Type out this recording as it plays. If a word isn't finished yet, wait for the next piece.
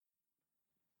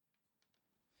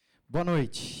Boa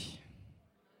noite.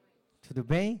 Tudo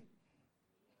bem?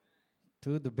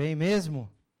 Tudo bem mesmo?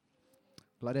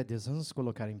 Glória a Deus. Vamos nos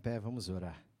colocar em pé, vamos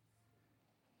orar.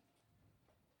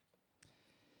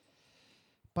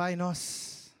 Pai,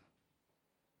 nós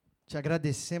te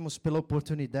agradecemos pela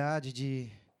oportunidade de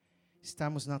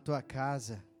estarmos na tua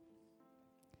casa.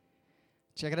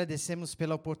 Te agradecemos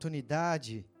pela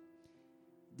oportunidade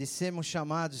de sermos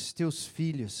chamados teus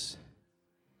filhos.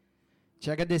 Te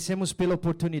agradecemos pela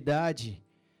oportunidade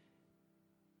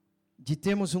de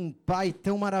termos um Pai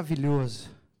tão maravilhoso,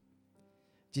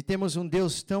 de termos um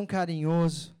Deus tão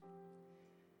carinhoso,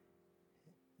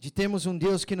 de termos um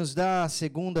Deus que nos dá a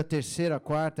segunda, terceira,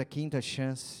 quarta, quinta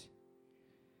chance,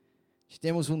 de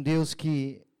termos um Deus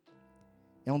que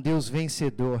é um Deus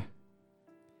vencedor,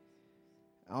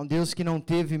 é um Deus que não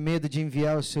teve medo de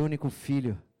enviar o seu único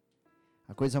filho,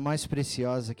 a coisa mais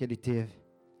preciosa que Ele teve,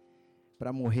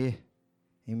 para morrer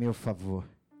em meu favor.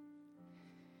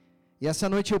 E essa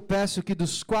noite eu peço que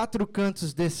dos quatro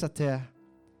cantos dessa terra,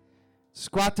 dos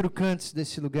quatro cantos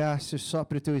desse lugar, se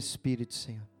sopre o teu Espírito,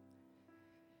 Senhor.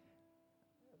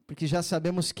 Porque já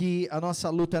sabemos que a nossa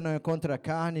luta não é contra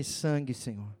carne e sangue,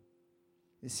 Senhor,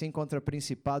 e sim contra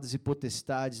principados e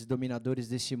potestades, dominadores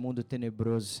deste mundo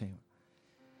tenebroso, Senhor.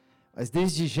 Mas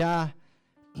desde já,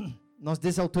 nós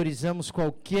desautorizamos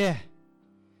qualquer,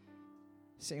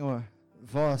 Senhor,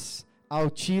 voz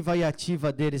altiva e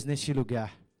ativa deles neste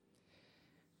lugar.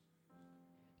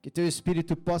 Que teu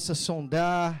Espírito possa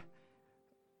sondar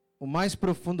o mais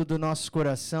profundo do nosso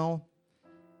coração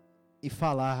e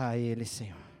falar a eles,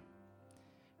 Senhor.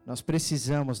 Nós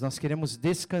precisamos, nós queremos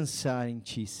descansar em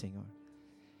Ti, Senhor.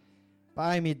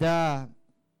 Pai, me dá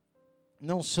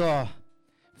não só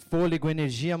fôlego,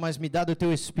 energia, mas me dá do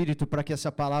Teu Espírito para que essa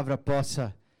palavra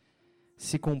possa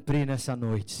se cumprir nessa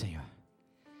noite, Senhor.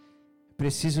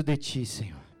 Preciso de Ti,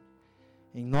 Senhor.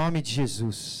 Em nome de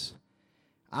Jesus.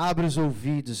 Abra os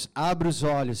ouvidos, abra os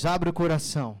olhos, abra o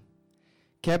coração.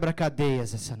 Quebra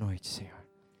cadeias essa noite, Senhor.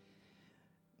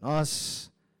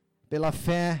 Nós, pela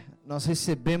fé, nós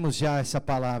recebemos já essa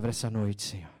palavra essa noite,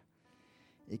 Senhor.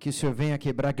 E que o Senhor venha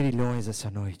quebrar grilhões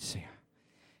essa noite, Senhor.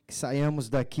 Que saiamos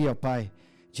daqui, ó Pai,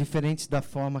 diferentes da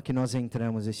forma que nós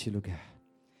entramos neste lugar.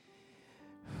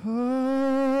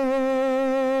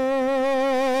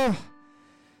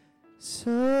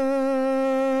 Sou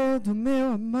do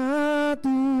meu amado,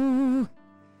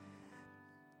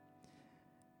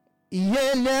 e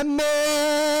Ele é meu.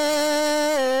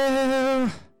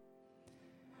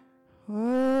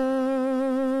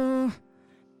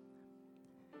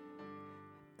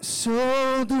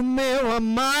 Sou do meu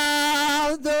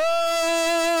amado,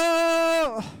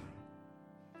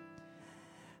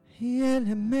 e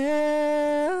Ele é meu.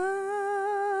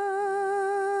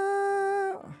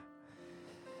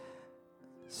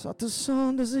 Só Tu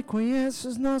sondas e conheces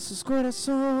os nossos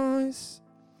corações.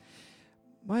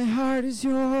 My heart is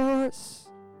yours.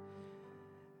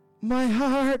 My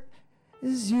heart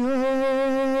is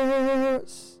yours.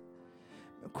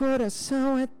 Meu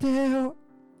coração é Teu.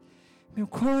 Meu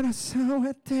coração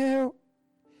é Teu.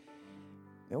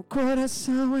 Meu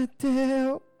coração é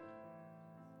Teu.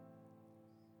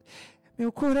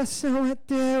 Meu coração é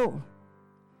Teu.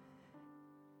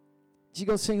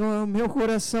 Diga ao Senhor, o meu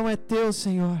coração é Teu,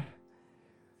 Senhor.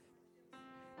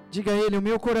 Diga a Ele, o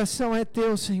meu coração é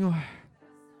Teu, Senhor.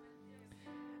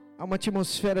 Há uma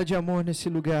atmosfera de amor nesse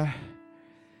lugar.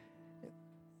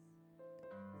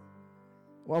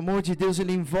 O amor de Deus,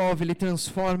 Ele envolve, Ele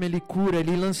transforma, Ele cura,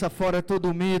 Ele lança fora todo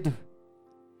o medo.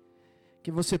 Que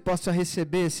você possa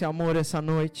receber esse amor essa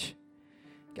noite.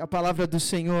 Que a palavra do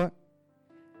Senhor,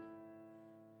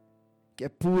 que é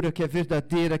pura, que é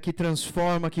verdadeira, que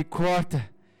transforma, que corta,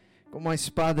 como uma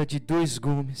espada de dois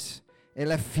gumes.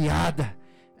 Ela é afiada,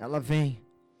 ela vem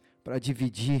para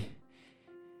dividir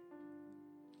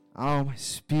alma,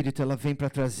 espírito, ela vem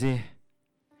para trazer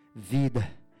vida.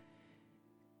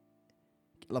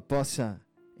 Que ela possa,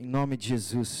 em nome de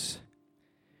Jesus,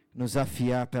 nos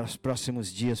afiar pelos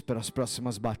próximos dias, pelas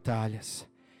próximas batalhas,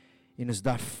 e nos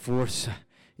dar força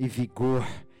e vigor,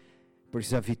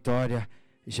 pois a vitória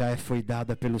já foi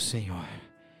dada pelo Senhor.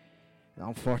 Dá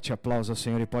um forte aplauso ao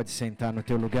Senhor e pode sentar no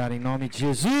teu lugar em nome de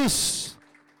Jesus.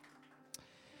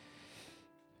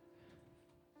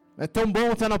 É tão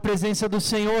bom estar na presença do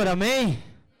Senhor, amém?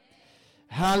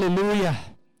 Aleluia.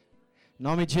 Em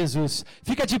nome de Jesus.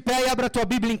 Fica de pé e abra a tua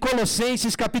Bíblia em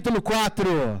Colossenses capítulo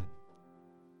 4.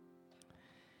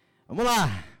 Vamos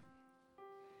lá.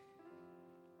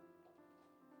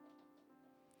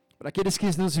 Para aqueles que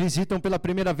nos visitam pela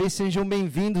primeira vez, sejam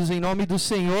bem-vindos em nome do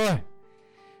Senhor.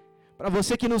 Para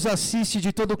você que nos assiste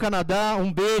de todo o Canadá,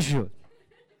 um beijo.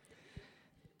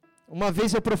 Uma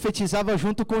vez eu profetizava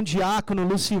junto com o diácono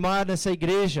Lucimar nessa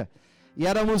igreja, e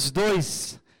éramos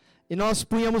 2, e nós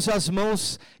punhamos as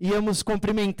mãos, íamos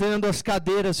cumprimentando as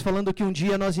cadeiras, falando que um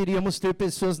dia nós iríamos ter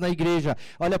pessoas na igreja.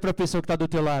 Olha para a pessoa que está do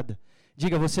teu lado,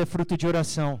 diga, você é fruto de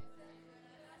oração.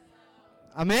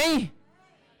 Amém?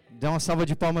 Dá uma salva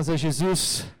de palmas a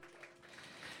Jesus.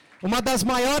 Uma das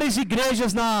maiores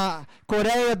igrejas na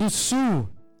Coreia do Sul.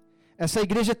 Essa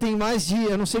igreja tem mais de,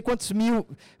 eu não sei quantos mil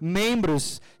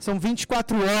membros, são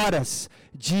 24 horas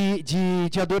de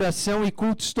adoração e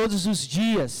cultos todos os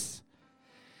dias.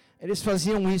 Eles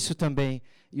faziam isso também,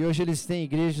 e hoje eles têm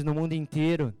igrejas no mundo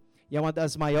inteiro, e é uma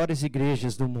das maiores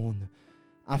igrejas do mundo.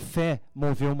 A fé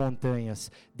moveu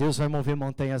montanhas. Deus vai mover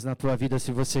montanhas na tua vida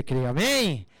se você crer,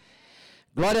 amém?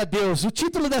 Glória a Deus. O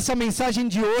título dessa mensagem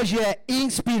de hoje é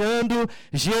Inspirando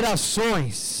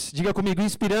Gerações. Diga comigo,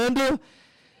 Inspirando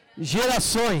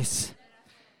Gerações.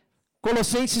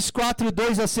 Colossenses 4,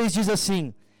 2-6 diz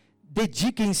assim: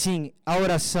 dediquem-se à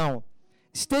oração,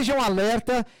 estejam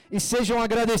alerta e sejam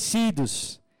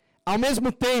agradecidos. Ao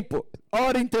mesmo tempo,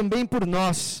 orem também por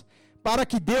nós, para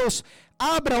que Deus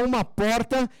abra uma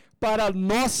porta para a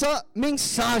nossa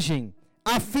mensagem,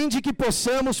 a fim de que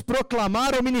possamos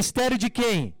proclamar o ministério de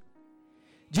quem?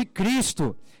 De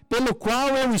Cristo, pelo qual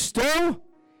eu estou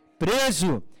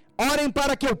preso. Orem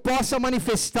para que eu possa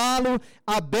manifestá-lo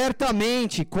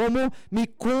abertamente, como me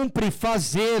cumpre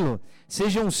fazê-lo.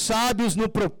 Sejam sábios no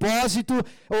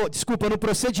no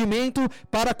procedimento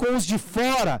para com os de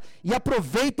fora, e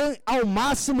aproveitem ao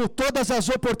máximo todas as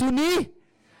oportunidades.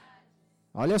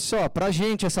 Olha só, para a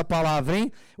gente essa palavra,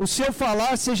 hein? O seu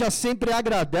falar seja sempre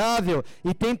agradável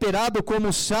e temperado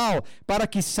como sal, para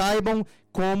que saibam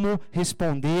como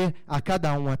responder a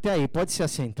cada um. Até aí, pode se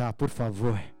assentar, por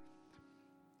favor.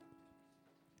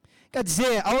 Quer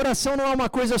dizer, a oração não é uma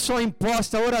coisa só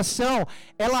imposta, a oração,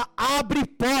 ela abre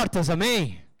portas,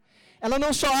 amém? Ela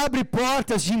não só abre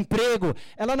portas de emprego,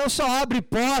 ela não só abre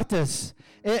portas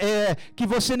que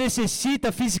você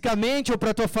necessita fisicamente ou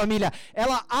para a tua família,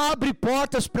 ela abre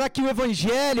portas para que o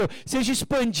evangelho seja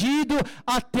expandido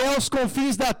até os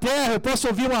confins da terra. Eu posso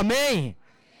ouvir um amém?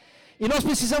 E nós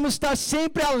precisamos estar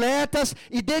sempre alertas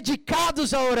e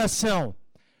dedicados à oração.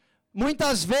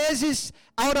 Muitas vezes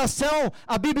a oração,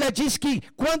 a Bíblia diz que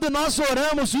quando nós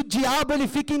oramos, o diabo ele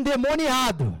fica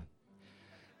endemoniado.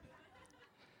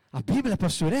 A Bíblia,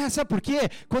 pastor, sabe por quê?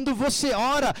 Quando você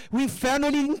ora, o inferno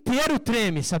ele inteiro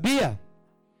treme, sabia?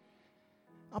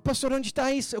 Pastor, onde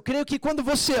está isso? Eu creio que quando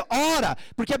você ora,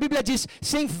 porque a Bíblia diz,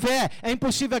 sem fé é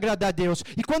impossível agradar a Deus.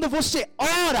 E quando você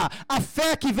ora, a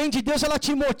fé que vem de Deus, ela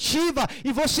te motiva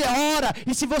e você ora.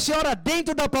 E se você ora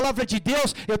dentro da palavra de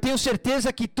Deus, eu tenho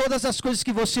certeza que todas as coisas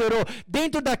que você orou,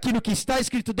 dentro daquilo que está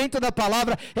escrito dentro da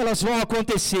palavra, elas vão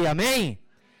acontecer, amém?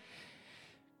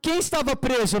 Quem estava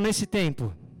preso nesse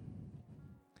tempo?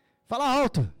 Fala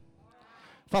alto.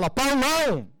 Fala,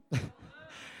 Paulão.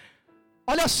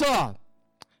 Olha só.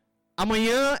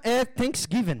 Amanhã é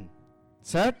Thanksgiving,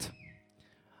 certo?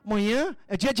 Amanhã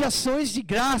é dia de ações de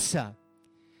graça.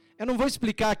 Eu não vou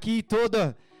explicar aqui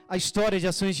toda a história de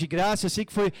ações de graça. Eu sei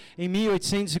que foi em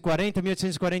 1840,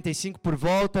 1845, por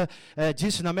volta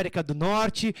disso, na América do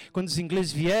Norte, quando os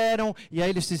ingleses vieram, e aí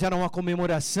eles fizeram uma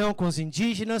comemoração com os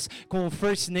indígenas, com o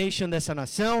First Nation dessa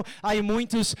nação. Aí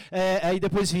muitos, aí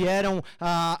depois vieram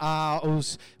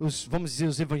vamos dizer,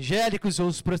 os evangélicos ou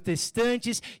os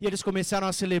protestantes, e eles começaram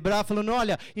a celebrar, falando,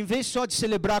 olha, em vez só de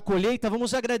celebrar a colheita,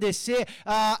 vamos agradecer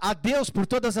a Deus por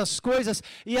todas as coisas.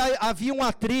 E aí, havia um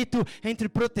atrito entre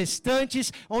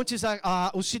protestantes, onde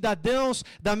os cidadãos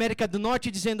da América do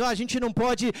Norte dizendo, a gente não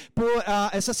pode pôr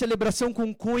essa celebração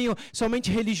com cunho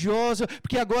somente religioso,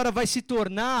 porque agora vai se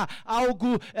tornar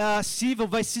algo civil,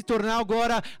 vai se tornar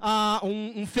agora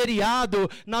um feriado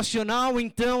nacional,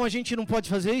 então a gente não pode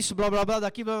fazer isso, blá blá blá,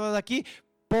 blá daqui,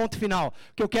 ponto final.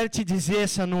 O que eu quero te dizer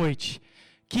essa noite,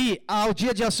 que ao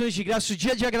dia de ações de graça, o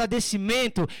dia de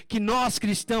agradecimento que nós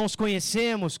cristãos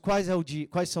conhecemos, quais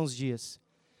são os dias?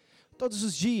 Todos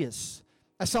os dias.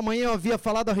 Essa manhã eu havia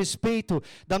falado a respeito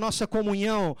da nossa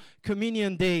comunhão,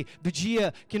 Communion Day, do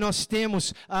dia que nós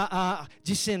temos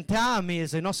de sentar à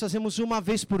mesa, e nós fazemos uma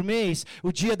vez por mês,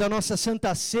 o dia da nossa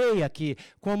Santa Ceia aqui,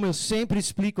 como eu sempre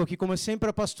explico aqui, como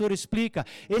sempre a pastora explica,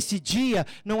 esse dia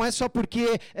não é só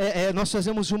porque nós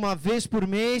fazemos uma vez por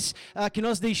mês, que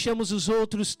nós deixamos os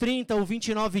outros 30 ou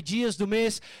 29 dias do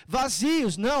mês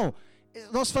vazios, não.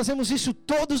 Nós fazemos isso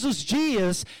todos os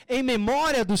dias em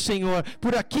memória do Senhor,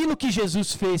 por aquilo que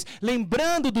Jesus fez,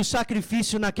 lembrando do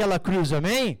sacrifício naquela cruz,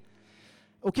 amém?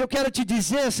 O que eu quero te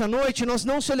dizer essa noite, nós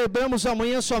não celebramos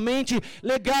amanhã somente,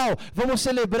 legal, vamos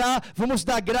celebrar, vamos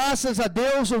dar graças a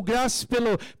Deus, ou graças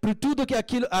por tudo que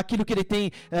aquilo que Ele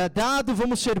tem dado,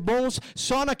 vamos ser bons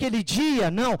só naquele dia,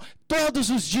 não.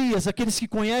 Todos os dias, aqueles que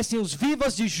conhecem os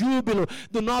vivas de júbilo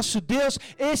do nosso Deus,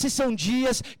 esses são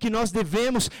dias que nós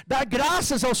devemos dar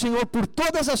graças ao Senhor por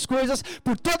todas as coisas,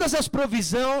 por todas as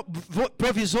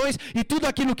provisões e tudo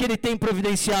aquilo que Ele tem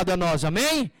providenciado a nós,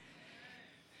 amém?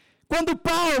 Quando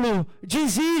Paulo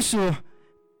diz isso,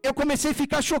 eu comecei a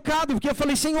ficar chocado, porque eu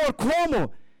falei, Senhor, como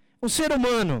um ser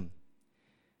humano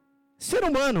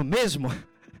mesmo,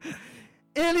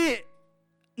 ele,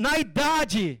 na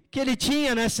idade que ele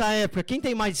tinha nessa época, quem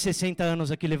tem mais de 60 anos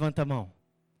aqui, levanta a mão.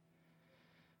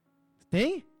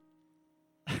 Tem?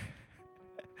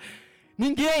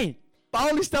 Ninguém.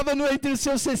 Paulo estava entre os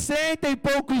seus 60 e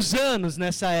poucos anos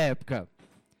nessa época.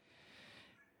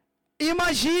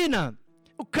 Imagina,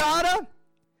 o cara,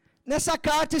 nessa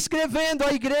carta escrevendo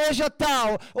a igreja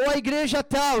tal, ou a igreja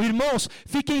tal, irmãos,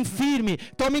 fiquem firmes,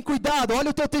 tomem cuidado,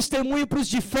 olha o teu testemunho para os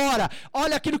de fora,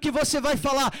 olha aquilo que você vai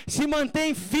falar, se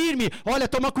mantém firme, olha,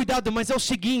 toma cuidado, mas é o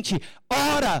seguinte,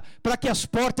 ora para que as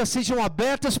portas sejam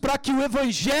abertas, para que o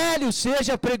evangelho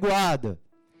seja pregoado.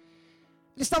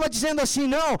 Ele estava dizendo assim,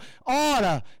 não,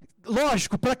 ora,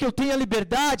 lógico, para que eu tenha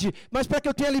liberdade, mas para que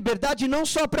eu tenha liberdade não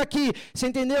só para que, você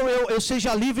entendeu, eu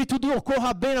seja livre e tudo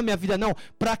ocorra bem na minha vida, não,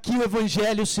 para que o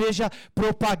evangelho seja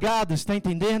propagado, está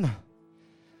entendendo?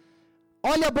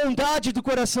 Olha a bondade do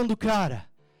coração do cara,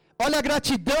 olha a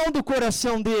gratidão do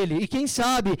coração dele, e quem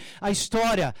sabe a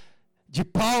história de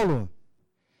Paulo,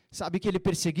 sabe que ele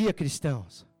perseguia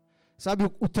cristãos, sabe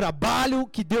o trabalho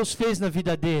que Deus fez na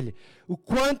vida dele, o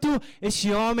quanto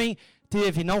esse homem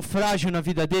teve naufrágio na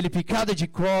vida dele, picada de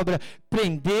cobra,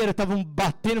 prenderam, estavam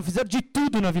batendo, fizeram de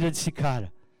tudo na vida desse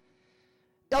cara.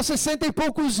 E aos 60 e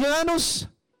poucos anos,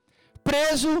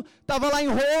 preso, estava lá em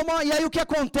Roma, e aí o que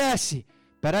acontece?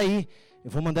 Peraí, eu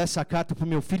vou mandar essa carta para o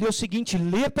meu filho, é o seguinte,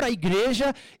 lê para a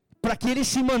igreja, para que eles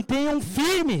se mantenham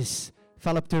firmes.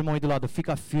 Fala para o teu irmão aí do lado,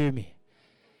 fica firme.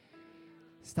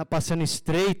 Está passando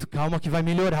estreito, calma que vai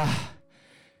melhorar.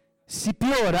 Se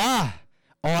piorar,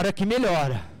 hora que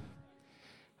melhora.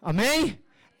 Amém?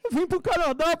 Eu vim para o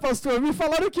Canadá, pastor, me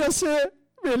falaram que ia ser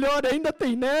melhor, ainda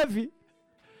tem neve.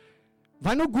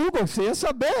 Vai no Google, você ia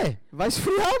saber, vai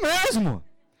esfriar mesmo.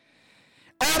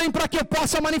 Orem para que eu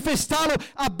possa manifestá-lo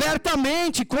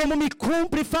abertamente, como me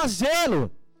cumpre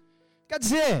fazê-lo. Quer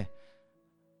dizer,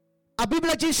 a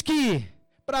Bíblia diz que,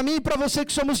 para mim e para você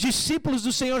que somos discípulos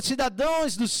do Senhor,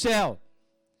 cidadãos do céu,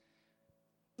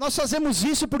 nós fazemos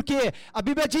isso porque a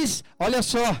Bíblia diz, olha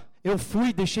só, eu fui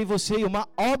e deixei você uma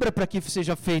obra para que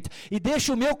seja feita. E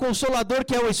deixo o meu Consolador,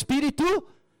 que é o Espírito,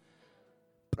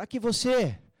 para que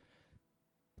você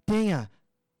tenha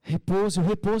repouso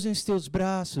em teus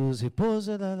braços.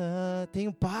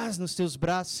 Tenho paz nos teus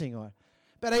braços, Senhor.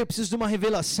 Espera aí, eu preciso de uma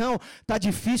revelação. Está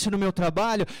difícil no meu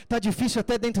trabalho, está difícil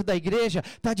até dentro da igreja,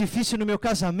 está difícil no meu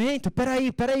casamento. Espera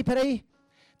aí.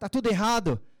 Está tudo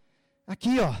errado.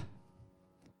 Aqui, ó.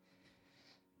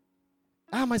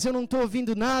 Ah, mas eu não estou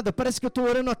ouvindo nada, parece que eu estou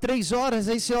orando há 3 horas,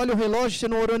 aí você olha o relógio, você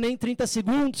não orou nem 30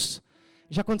 segundos.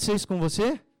 Já aconteceu isso com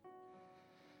você?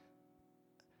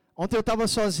 Ontem eu estava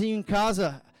sozinho em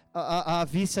casa, a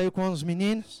Vi saiu com os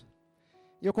meninos,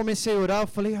 e eu comecei a orar, eu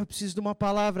falei, eu preciso de uma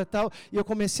palavra e tal, e eu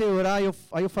comecei a orar,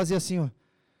 aí eu fazia assim, ó,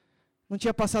 não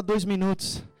tinha passado 2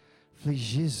 minutos, eu falei,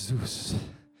 Jesus.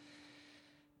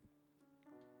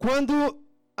 Quando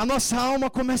a nossa alma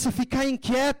começa a ficar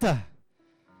inquieta,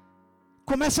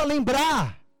 começa a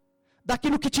lembrar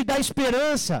daquilo que te dá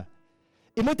esperança.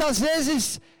 E muitas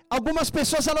vezes, algumas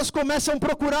pessoas elas começam a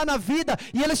procurar na vida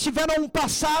e elas tiveram um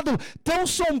passado tão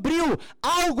sombrio,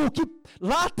 algo que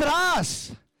lá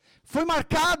atrás foi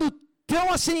marcado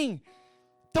tão assim,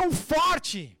 tão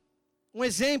forte. Um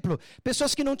exemplo,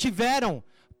 pessoas que não tiveram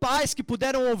pais que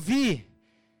puderam ouvir,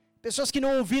 pessoas que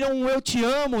não ouviram um eu te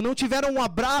amo, não tiveram um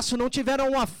abraço, não tiveram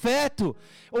um afeto,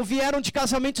 ou vieram de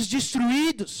casamentos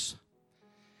destruídos.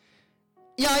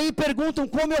 E aí perguntam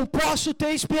como eu posso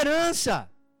ter esperança.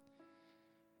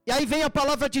 E aí vem a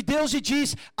palavra de Deus e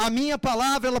diz, a minha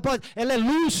palavra, ela é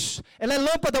luz, ela é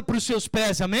lâmpada para os seus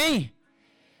pés, amém?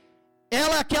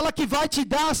 Ela é aquela que vai te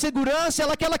dar a segurança,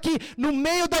 ela é aquela que no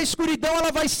meio da escuridão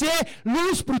ela vai ser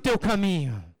luz para o teu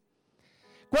caminho.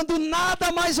 Quando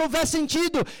nada mais houver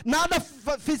sentido, nada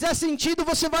fizer sentido,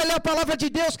 você vai ler a palavra de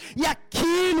Deus e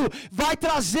aquilo vai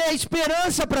trazer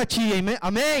esperança para ti,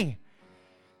 amém?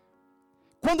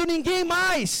 Quando ninguém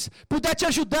mais puder te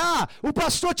ajudar, o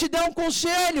pastor te der um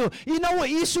conselho e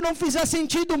isso não fizer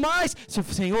sentido mais,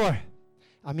 Senhor,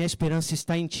 A minha esperança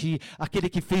está em Ti, aquele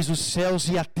que fez os céus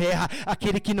e a terra,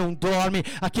 aquele que não dorme,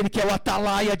 aquele que é o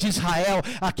atalaia de Israel,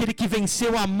 aquele que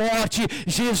venceu a morte.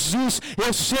 Jesus,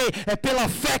 eu sei, é pela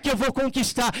fé que eu vou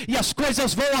conquistar e as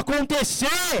coisas vão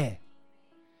acontecer.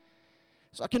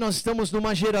 Só que nós estamos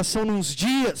numa geração, nos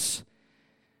dias,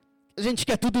 a gente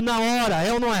quer tudo na hora,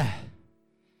 é ou não é?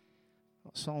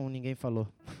 Só ninguém falou.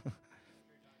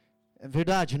 É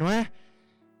verdade, não é?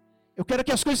 Eu quero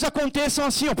que as coisas aconteçam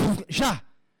assim, ó, já.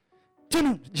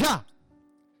 Já.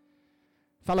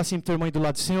 Fala assim pro teu irmão aí do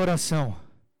lado, sem oração,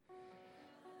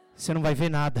 você não vai ver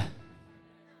nada.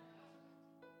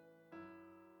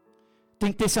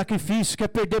 Tem que ter sacrifício, quer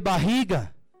perder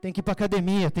barriga, tem que ir para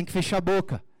academia, tem que fechar a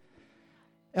boca.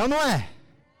 É ou não é?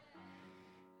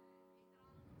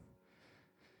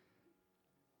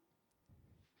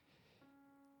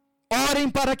 Orem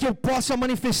para que eu possa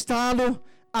manifestá-lo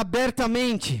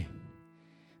abertamente.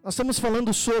 Nós estamos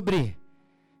falando sobre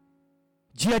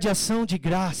dia de ação de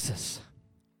graças.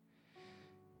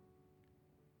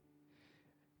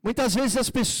 Muitas vezes as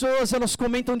pessoas, elas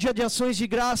comentam dia de ações de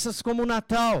graças como o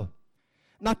Natal.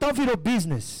 Natal virou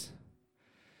business.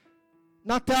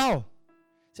 Natal.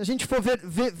 Se a gente for ver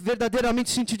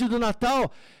verdadeiramente o sentido do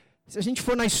Natal, se a gente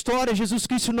for na história, Jesus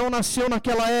Cristo não nasceu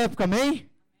naquela época, amém?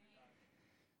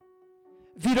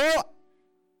 Virou,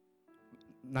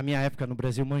 na minha época no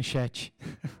Brasil, manchete.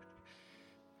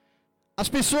 As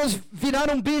pessoas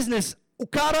viraram business. O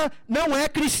cara não é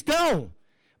cristão,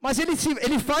 mas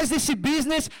ele faz desse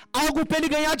business algo para ele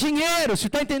ganhar dinheiro. Você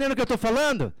está entendendo o que eu estou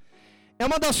falando? É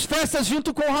uma das festas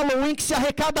junto com o Halloween que se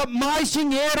arrecada mais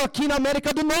dinheiro aqui na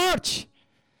América do Norte.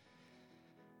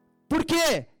 Por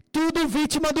quê? Tudo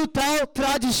vítima do tal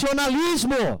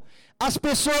tradicionalismo. As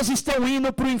pessoas estão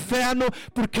indo para o inferno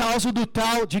por causa do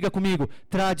tal, diga comigo,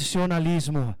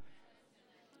 tradicionalismo.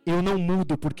 Eu não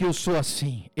mudo porque eu sou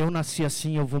assim. Eu nasci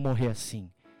assim, eu vou morrer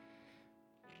assim.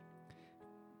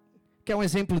 Quer um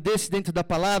exemplo desse dentro da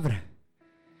palavra?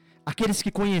 Aqueles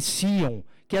que conheciam,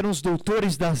 que eram os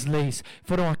doutores das leis,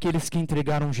 foram aqueles que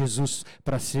entregaram Jesus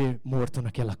para ser morto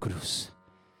naquela cruz.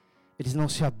 Eles não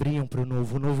se abriam para o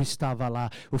novo estava lá,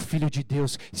 o Filho de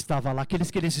Deus estava lá.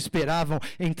 Aqueles que eles esperavam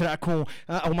entrar com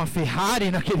uma Ferrari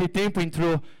naquele tempo,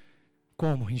 entrou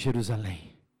como em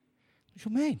Jerusalém?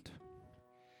 Jumento.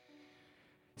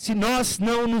 Se nós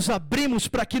não nos abrimos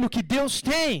para aquilo que Deus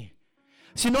tem,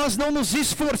 se nós não nos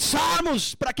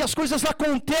esforçarmos para que as coisas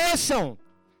aconteçam,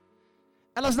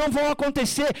 elas não vão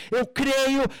acontecer. Eu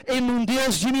creio em um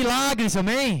Deus de milagres,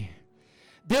 amém?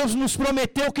 Deus nos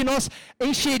prometeu que nós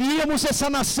encheríamos essa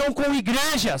nação com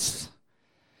igrejas.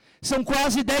 São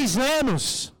quase 10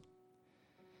 anos.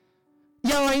 E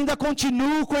eu ainda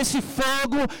continuo com esse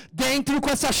fogo dentro, com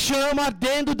essa chama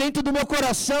ardendo dentro do meu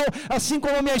coração, assim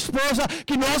como a minha esposa,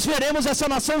 que nós veremos essa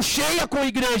nação cheia com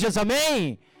igrejas,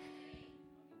 amém?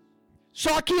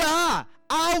 Só que há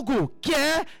algo que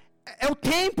é o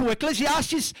tempo.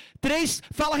 Eclesiastes 3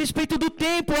 fala a respeito do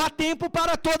tempo. Há tempo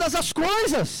para todas as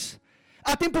coisas.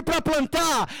 Há tempo para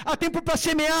plantar, há tempo para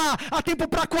semear, há tempo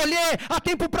para colher, há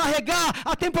tempo para regar,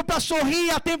 há tempo para sorrir,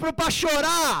 há tempo para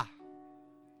chorar.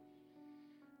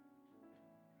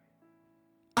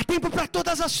 Há tempo para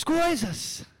todas as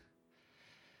coisas.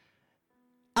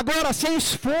 Agora, sem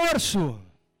esforço,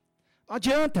 não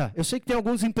adianta. Eu sei que tem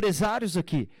alguns empresários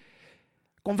aqui.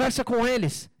 Conversa com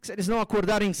eles. Se eles não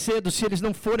acordarem cedo, se eles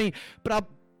não forem para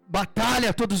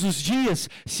batalha todos os dias,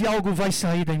 se algo vai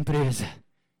sair da empresa.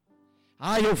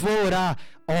 Eu vou orar.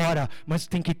 Ora, mas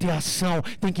tem que ter ação,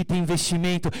 tem que ter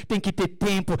investimento, tem que ter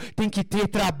tempo, tem que ter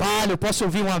trabalho. Posso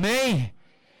ouvir um amém?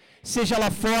 Seja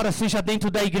lá fora, seja dentro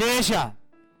da igreja.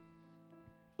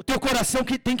 O teu coração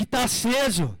que tem que estar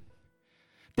aceso.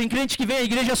 Tem crente que vem à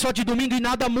igreja só de domingo e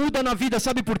nada muda na vida,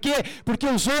 sabe por quê? Porque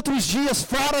os outros dias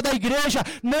fora da igreja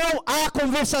não há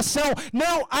conversação,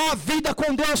 não há vida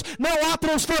com Deus, não há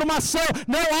transformação,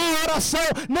 não há oração,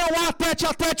 não há tete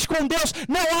a tete com Deus,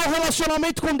 não há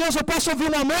relacionamento com Deus. Eu posso ouvir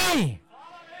um amém?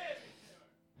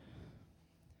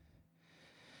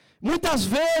 Muitas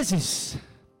vezes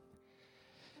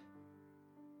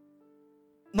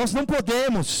nós não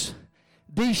podemos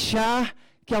deixar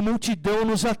que a multidão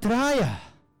nos atraia.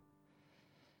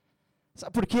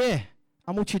 Sabe por quê?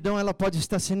 A multidão ela pode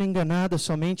estar sendo enganada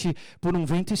somente por um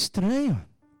vento estranho.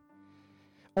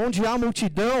 Onde há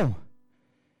multidão,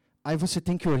 aí você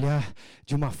tem que olhar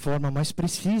de uma forma mais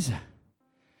precisa.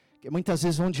 Porque muitas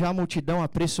vezes onde há multidão há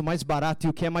preço mais barato, e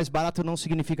o que é mais barato não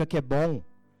significa que é bom.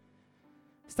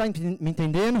 Está me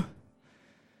entendendo?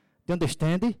 Do you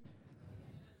understand?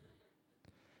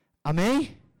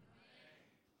 Amém?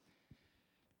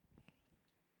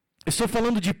 Eu estou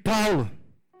falando de Paulo,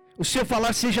 o seu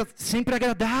falar seja sempre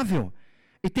agradável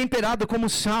e temperado como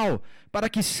sal, para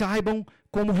que saibam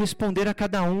como responder a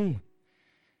cada um.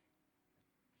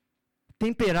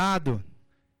 Temperado.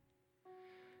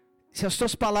 Se as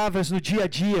suas palavras no dia a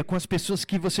dia, com as pessoas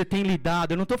que você tem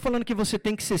lidado, eu não estou falando que você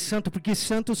tem que ser santo, porque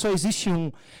santo só existe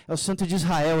um, é o santo de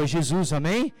Israel, é Jesus,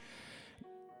 amém?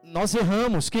 Nós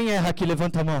erramos, quem erra aqui,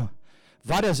 levanta a mão,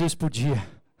 várias vezes por dia,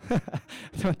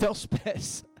 até os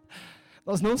pés.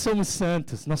 Nós não somos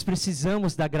santos, nós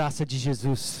precisamos da graça de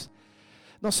Jesus.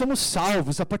 Nós somos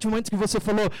salvos, a partir do momento que você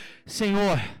falou,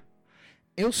 Senhor,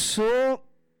 eu sou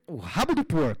o rabo do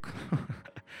porco.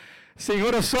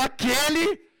 Senhor, eu sou aquele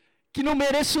que não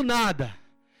mereço nada,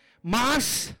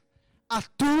 mas a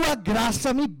tua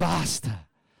graça me basta.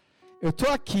 Eu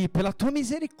estou aqui pela tua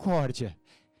misericórdia.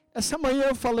 Essa manhã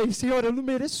eu falei, Senhor, eu não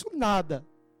mereço nada,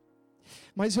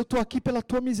 mas eu estou aqui pela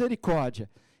tua misericórdia.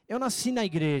 Eu nasci na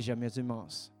igreja, meus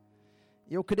irmãos.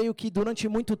 E eu creio que durante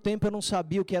muito tempo eu não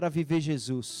sabia o que era viver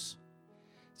Jesus.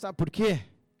 Sabe por quê?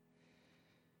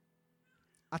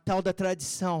 A tal da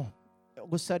tradição. Eu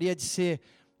gostaria de ser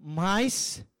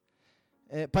mais...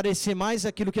 parecer mais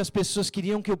aquilo que as pessoas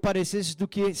queriam que eu parecesse do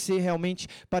que ser realmente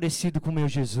parecido com o meu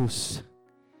Jesus.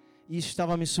 E isso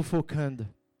estava me sufocando.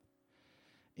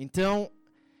 Então,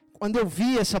 quando eu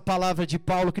vi essa palavra de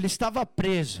Paulo, que ele estava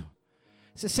preso,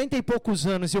 60 e poucos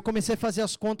anos, e eu comecei a fazer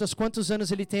as contas, quantos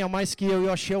anos ele tem a mais que eu, e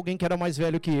eu achei alguém que era mais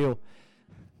velho que eu.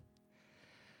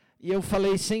 E eu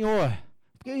falei, Senhor,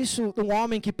 porque isso, um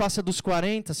homem que passa dos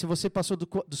 40, se você passou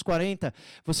dos 40,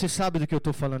 você sabe do que eu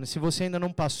estou falando. Se você ainda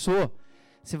não passou,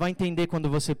 você vai entender quando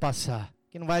você passar,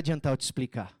 que não vai adiantar eu te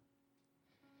explicar.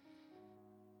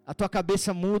 A tua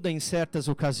cabeça muda em certas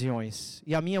ocasiões,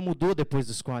 e a minha mudou depois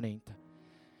dos 40.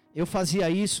 Eu fazia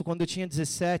isso quando eu tinha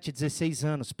 17, 16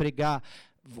 anos, pregar,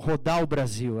 rodar o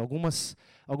Brasil,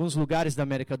 alguns lugares da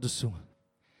América do Sul.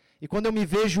 E quando eu me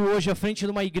vejo hoje à frente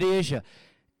de uma igreja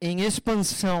em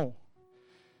expansão,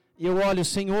 e eu olho,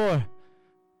 Senhor,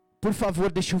 por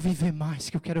favor, deixa eu viver mais,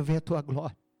 que eu quero ver a tua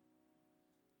glória.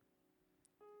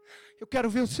 Eu quero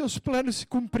ver os seus planos se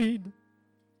cumprindo.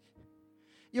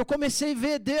 E eu comecei a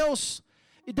ver Deus,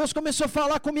 e Deus começou a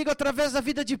falar comigo através da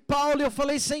vida de Paulo, e eu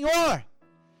falei, Senhor,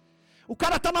 o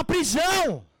cara está na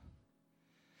prisão,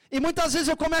 e muitas vezes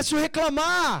eu começo a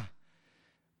reclamar,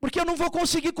 porque eu não vou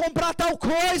conseguir comprar tal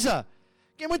coisa,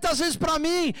 que muitas vezes para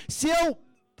mim, se eu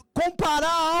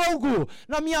comparar algo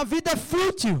na minha vida é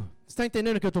fútil. Você está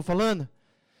entendendo o que eu estou falando?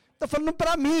 Estou falando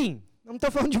para mim, não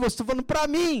estou falando de você, estou falando para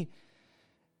mim.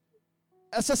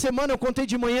 Essa semana eu contei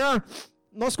de manhã,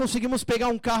 nós conseguimos pegar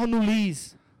um carro no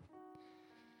lease.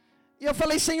 E eu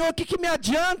falei, Senhor, o que me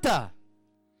adianta?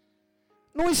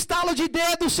 Num estalo de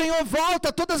dedo, o Senhor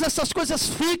volta, todas essas coisas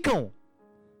ficam.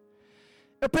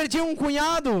 Eu perdi um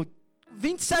cunhado,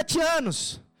 27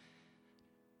 anos.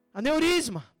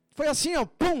 Aneurisma. Foi assim, ó,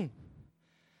 pum.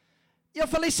 E eu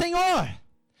falei, Senhor,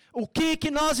 o que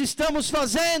nós estamos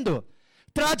fazendo?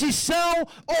 Tradição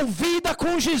ouvida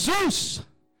com Jesus.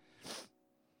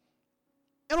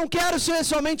 Eu não quero ser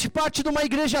somente parte de uma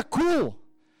igreja cool.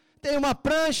 Tem uma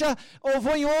prancha, ou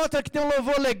vou em outra que tem um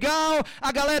louvor legal,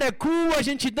 a galera é cool, a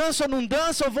gente dança ou não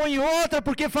dança, ou vou em outra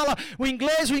porque fala o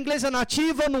inglês é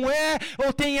nativo ou não é,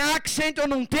 ou tem accent ou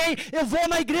não tem. Eu vou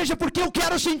na igreja porque eu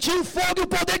quero sentir o fogo e o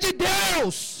poder de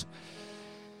Deus.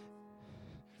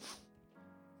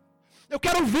 Eu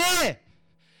quero ver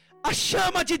a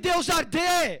chama de Deus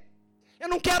arder. Eu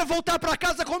não quero voltar para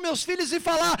casa com meus filhos e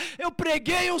falar, eu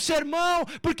preguei um sermão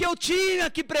porque eu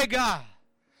tinha que pregar.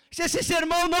 Se esse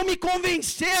sermão não me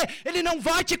convencer, ele não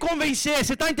vai te convencer.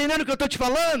 Você está entendendo o que eu estou te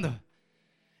falando?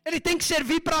 Ele tem que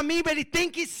servir para mim, ele tem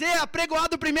que ser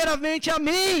apregoado primeiramente a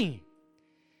mim.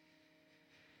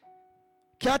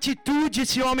 Que atitude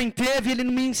esse homem teve, ele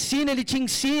me ensina, ele te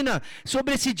ensina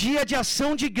sobre esse dia de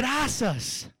ação de graças.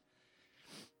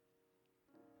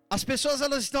 As pessoas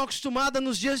elas estão acostumadas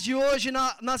nos dias de hoje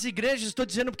nas igrejas, estou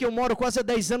dizendo porque eu moro quase há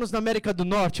 10 anos na América do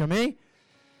Norte, amém?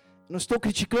 Não estou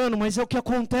criticando, mas é o que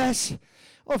acontece.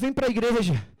 Vem para a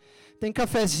igreja, tem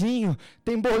cafezinho,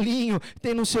 tem bolinho,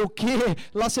 tem não sei o quê,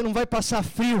 lá você não vai passar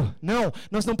frio. Não,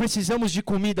 nós não precisamos de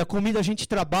comida, comida a gente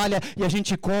trabalha e a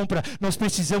gente compra. Nós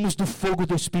precisamos do fogo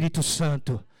do Espírito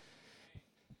Santo.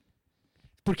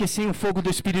 Porque sem o fogo do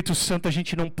Espírito Santo a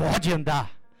gente não pode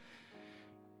andar.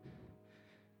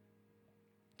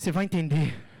 Você vai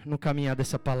entender no caminhar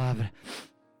dessa palavra.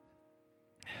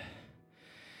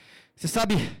 Você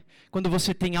sabe, quando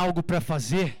você tem algo para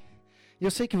fazer,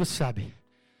 eu sei que você sabe.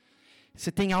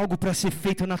 Você tem algo para ser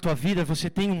feito na tua vida, você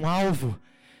tem um alvo.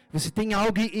 Você tem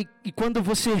algo e quando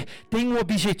você tem um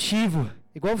objetivo,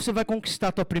 igual você vai conquistar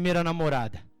a tua primeira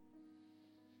namorada.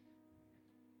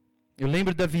 Eu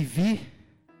lembro da Vivi.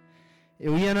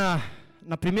 Eu ia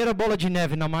na primeira bola de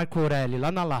neve, na Marco Aurélio,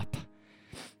 lá na Lapa.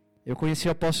 Eu conheci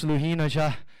o apóstolo Rina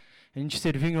já. A gente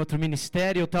serviu em outro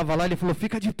ministério. Eu estava lá, ele falou,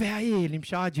 fica de pé aí. Ele me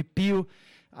chamava de Pio.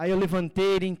 Aí eu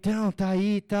levantei, ele, então, tá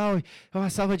aí e tal.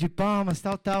 Uma salva de palmas,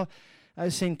 tal. Aí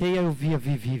eu sentei, aí eu vi a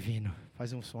Vivi vindo.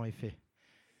 Faz um som aí, Fê.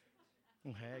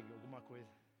 Um reggae, alguma coisa.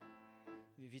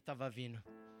 Vivi estava vindo.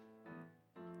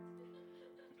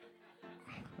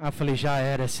 Ah, eu falei, já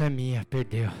era, essa é minha,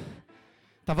 perdeu.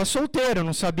 Tava solteiro,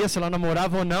 não sabia se ela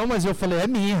namorava ou não, mas eu falei, é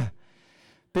minha.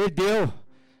 Perdeu.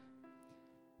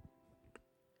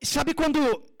 E sabe quando...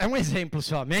 É um exemplo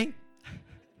só, amém?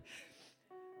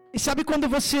 E sabe quando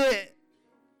você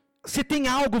tem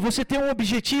algo, você tem um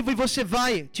objetivo e você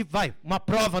vai uma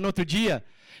prova no outro dia,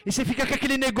 e você fica com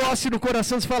aquele negócio no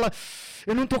coração, você fala,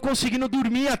 eu não estou conseguindo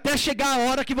dormir até chegar a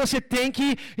hora que você tem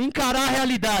que encarar a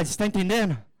realidade, está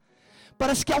entendendo?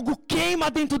 Parece que algo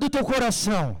queima dentro do teu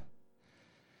coração.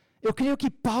 Eu creio que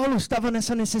Paulo estava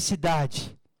nessa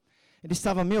necessidade. Ele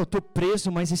estava, eu estou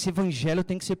preso, mas esse evangelho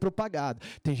tem que ser propagado.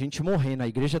 Tem gente morrendo, a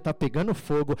igreja está pegando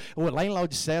fogo, ou lá em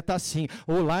Laodiceia está assim,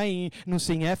 ou lá em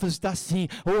Éfeso está assim,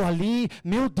 ou ali,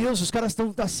 meu Deus, os caras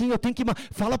estão assim, eu tenho que...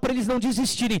 Fala para eles não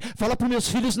desistirem, fala para os meus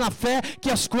filhos na fé que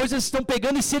as coisas estão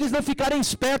pegando e se eles não ficarem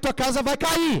espertos, a casa vai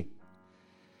cair.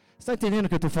 Você está entendendo o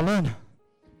que eu estou falando?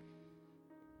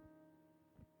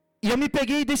 E eu me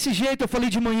peguei desse jeito, eu falei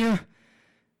de manhã,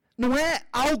 não é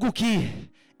algo que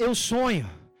eu sonho,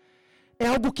 é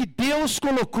algo que Deus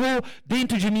colocou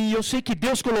dentro de mim. Eu sei que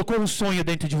Deus colocou um sonho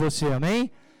dentro de você,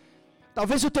 amém?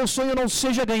 Talvez o teu sonho não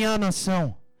seja ganhar a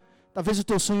nação. Talvez o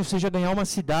teu sonho seja ganhar uma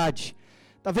cidade.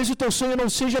 Talvez o teu sonho não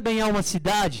seja ganhar uma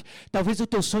cidade. Talvez o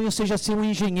teu sonho seja ser um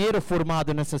engenheiro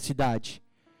formado nessa cidade.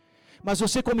 Mas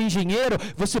você como engenheiro,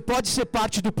 você pode ser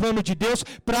parte do plano de Deus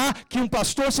para que um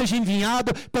pastor seja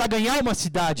enviado para ganhar uma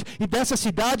cidade. E dessa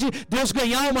cidade, Deus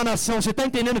ganhar uma nação. Você está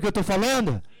entendendo o que eu estou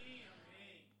falando?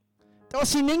 Então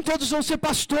assim, nem todos vão ser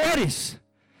pastores,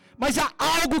 mas há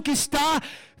algo que está,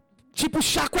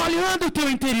 chacoalhando o teu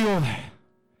interior.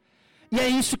 E é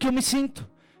isso que eu me sinto.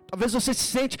 Talvez você se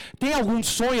sente, tem algum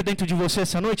sonho dentro de você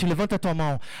essa noite? Levanta a tua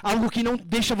mão. Algo que não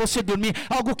deixa você dormir,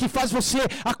 algo que faz você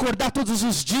acordar todos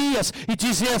os dias e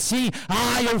dizer assim,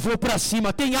 eu vou para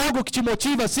cima. Tem algo que te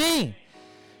motiva assim?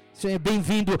 Seja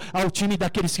bem-vindo ao time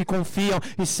daqueles que confiam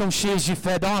e são cheios de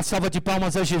fé. Dá uma salva de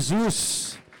palmas a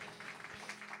Jesus.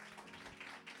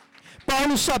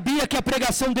 Paulo sabia que a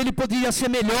pregação dele poderia ser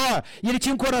melhor, e ele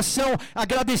tinha um coração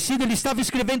agradecido, ele estava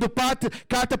escrevendo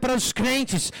carta para os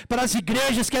crentes, para as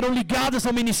igrejas que eram ligadas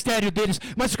ao ministério deles,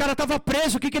 mas o cara estava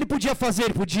preso, o que ele podia fazer?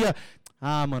 Ele podia,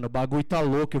 mano, o bagulho tá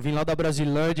louco, eu vim lá da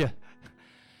Brasilândia.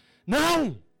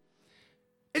 Não!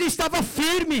 Ele estava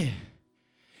firme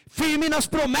nas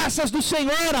promessas do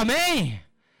Senhor, amém?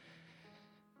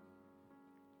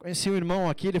 Conheci um irmão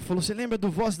aqui, ele falou, você lembra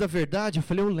do Voz da Verdade? Eu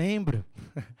falei, eu lembro.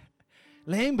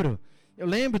 Eu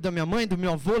lembro da minha mãe, do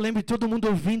meu avô, lembro de todo mundo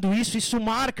ouvindo isso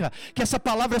marca, que essa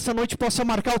palavra essa noite possa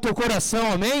marcar o teu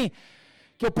coração, amém?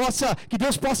 Que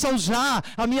Deus possa usar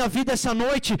a minha vida essa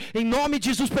noite, em nome de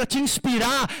Jesus, para te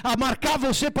inspirar, a marcar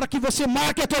você, para que você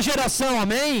marque a tua geração,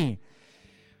 amém?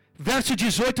 Verso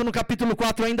 18 no capítulo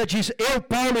 4 ainda diz, eu,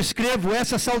 Paulo, escrevo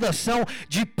essa saudação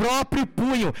de próprio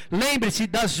punho, lembre-se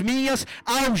das minhas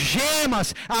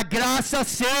algemas, a graça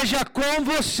seja com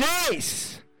vocês.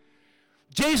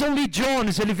 Jason Lee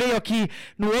Jones, ele veio aqui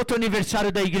no outro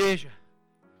aniversário da igreja.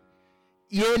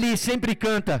 E ele sempre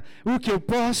canta, o que eu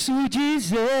posso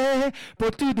dizer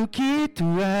por tudo que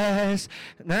tu és.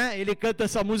 Né? Ele canta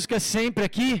essa música sempre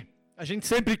aqui, a gente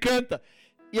sempre canta.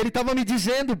 E ele estava me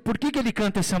dizendo, por que ele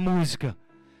canta essa música?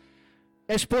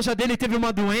 A esposa dele teve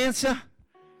uma doença,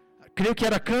 creio que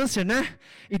era câncer, né?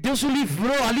 E Deus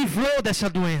a livrou dessa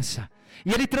doença.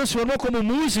 E ele transformou como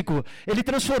músico, ele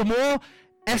transformou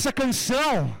essa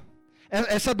canção,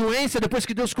 essa doença, depois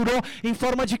que Deus curou, em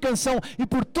forma de canção. E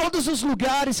por todos os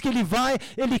lugares que ele vai,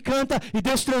 ele canta, e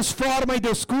Deus transforma, e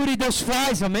Deus cura, e Deus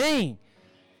faz, amém?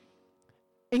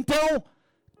 Então,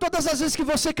 todas as vezes que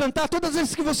você cantar, todas as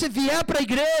vezes que você vier para a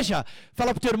igreja,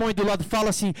 fala para o teu irmão aí do lado,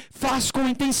 fala assim, faz com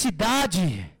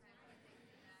intensidade,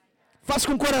 faz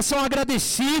com o coração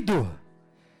agradecido,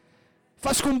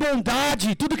 faz com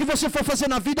bondade, tudo que você for fazer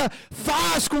na vida,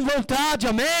 faz com vontade,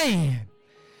 amém?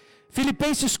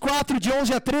 Filipenses 4, de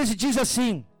 11 a 13, diz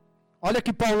assim, olha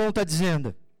que Paulão está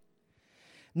dizendo,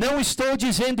 não estou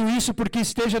dizendo isso porque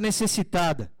esteja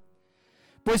necessitada,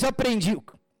 pois aprendi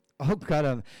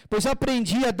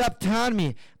a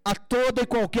adaptar-me a toda e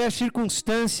qualquer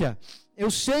circunstância,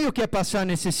 eu sei o que é passar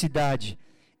necessidade,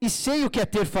 e sei o que é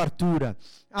ter fartura.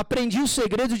 Aprendi o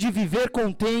segredo de viver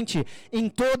contente em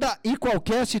toda e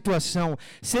qualquer situação,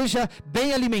 seja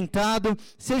bem alimentado,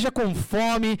 seja com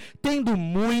fome, tendo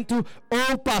muito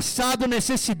ou passado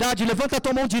necessidade. Levanta a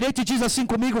tua mão direita e diz assim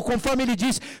comigo, conforme ele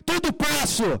diz: tudo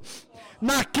posso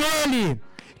naquele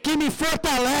que me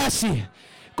fortalece.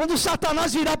 Quando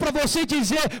Satanás virar para você e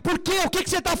dizer, por quê? O que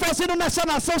você está fazendo nessa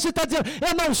nação? Você está dizendo,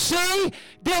 eu não sei,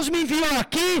 Deus me enviou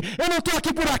aqui, eu não estou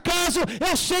aqui por acaso,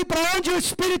 eu sei para onde o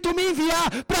Espírito me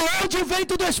enviar, para onde o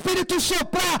vento do Espírito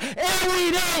soprar, eu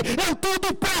irei, eu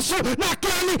tudo posso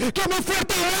naquele que me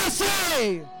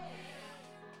fortalece.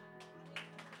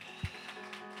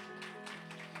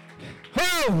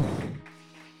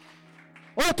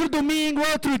 Outro domingo,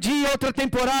 outro dia, outra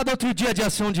temporada, outro dia de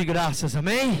ação de graças,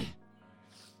 amém?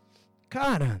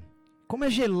 Cara, como é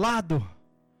gelado.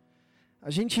 A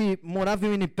gente morava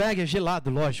em Winnipeg, é gelado,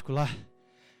 lógico, lá.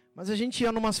 Mas a gente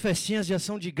ia numas festinhas de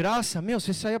ação de graça,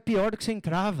 você saía pior do que você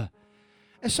entrava.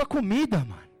 É só comida,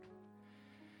 mano.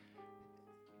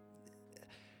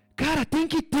 Cara, tem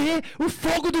que ter o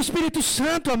fogo do Espírito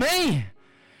Santo, amém?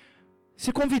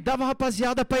 Você convidava a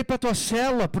rapaziada para ir para a tua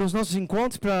célula, para os nossos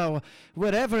encontros, para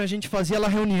whatever, a gente fazia lá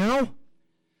reunião.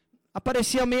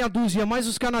 Aparecia meia dúzia, mais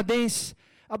os canadenses.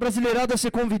 A brasileirada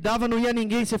você convidava, não ia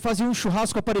ninguém, você fazia um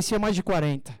churrasco, aparecia mais de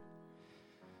 40.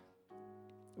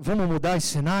 Vamos mudar esse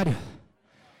cenário?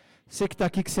 Você que está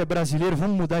aqui, que você é brasileiro,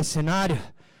 vamos mudar esse cenário?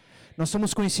 Nós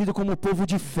somos conhecidos como povo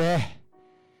de fé.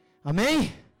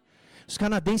 Amém? Os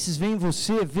canadenses veem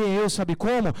você, veem eu, sabe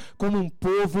como? Como um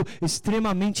povo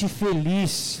extremamente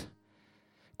feliz.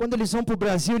 Quando eles vão para o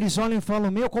Brasil, eles olham e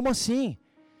falam, como assim?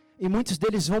 E muitos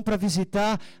deles vão para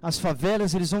visitar as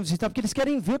favelas, eles vão visitar, porque eles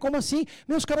querem ver como assim.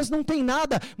 Os caras não têm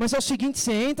nada, mas é o seguinte,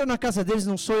 você entra na casa deles,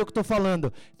 não sou eu que estou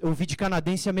falando, eu ouvi de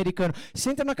canadense e americano. Você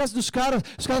entra na casa dos caras,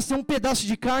 os caras têm um pedaço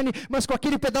de carne, mas com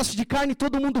aquele pedaço de carne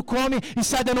todo mundo come e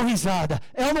sai dando risada.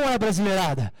 É ou não é,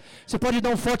 brasileirada? Você pode dar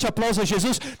um forte aplauso a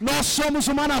Jesus? Nós somos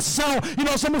uma nação e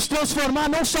nós vamos transformar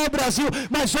não só o Brasil,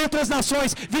 mas outras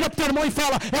nações. Vira para o teu irmão e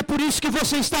fala, é por isso que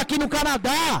você está aqui no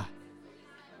Canadá.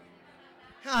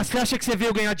 Você acha que você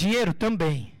veio ganhar dinheiro?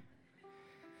 Também.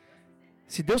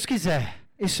 Se Deus quiser,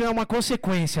 isso é uma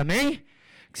consequência, amém?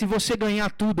 Que se você ganhar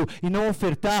tudo e não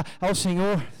ofertar ao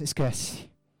Senhor, esquece.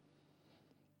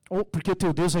 Ou porque o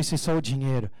teu Deus vai ser só o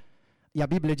dinheiro. E a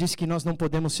Bíblia diz que nós não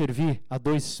podemos servir a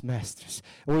dois mestres.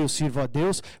 Ou eu sirvo a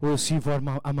Deus, ou eu sirvo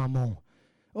a Mamon.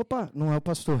 Opa, não é o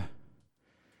pastor.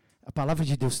 A palavra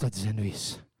de Deus está dizendo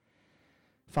isso.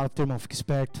 Fala para o teu irmão, fica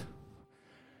esperto.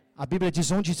 A Bíblia diz,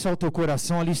 onde está o teu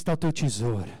coração, ali está o teu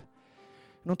tesouro.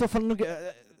 Não estou falando que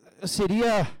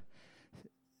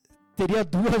teria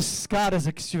duas caras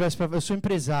aqui se tivesse para... Eu sou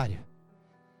empresário.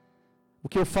 O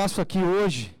que eu faço aqui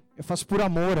hoje, eu faço por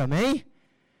amor, amém?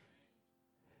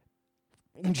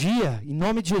 Um dia, em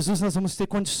nome de Jesus, nós vamos ter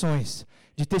condições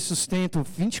de ter sustento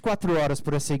 24 horas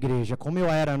por essa igreja, como eu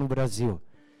era no Brasil.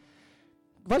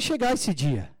 Vai chegar esse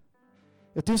dia.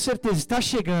 Eu tenho certeza, está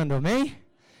chegando, amém?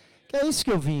 É isso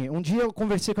que eu vim. Um dia eu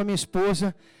conversei com a minha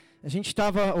esposa, a gente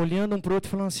estava olhando um para o outro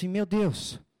falando assim, meu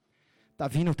Deus,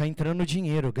 está entrando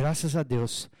dinheiro, graças a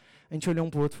Deus. A gente olhou um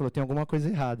para o outro e falou, tem alguma coisa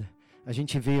errada. A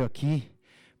gente veio aqui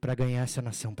para ganhar essa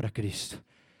nação para Cristo.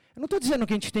 Eu não estou dizendo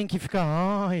que a gente tem que ficar,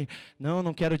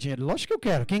 não quero dinheiro. Lógico que eu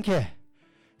quero, quem quer?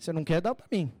 Se não quer, dá para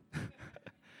mim.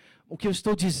 O que eu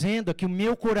estou dizendo é que o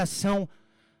meu coração,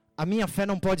 a minha fé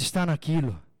não pode estar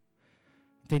naquilo.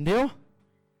 Entendeu?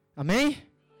 Amém?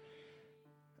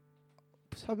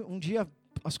 Sabe, um dia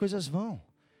as coisas vão.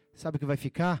 Sabe o que vai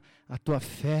ficar? A tua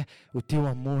fé, o teu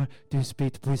amor, o teu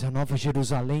respeito, pois a Nova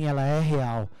Jerusalém, ela é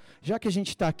real. Já que a gente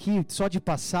está aqui só de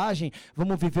passagem,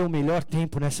 vamos viver o melhor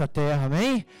tempo nessa terra,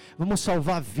 amém? Vamos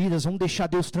salvar vidas, vamos deixar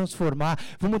Deus transformar,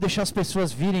 vamos deixar as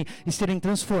pessoas virem e serem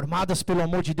transformadas pelo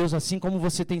amor de Deus, assim como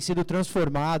você tem sido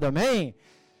transformado, amém?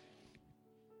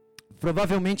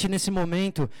 Provavelmente nesse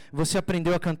momento, você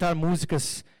aprendeu a cantar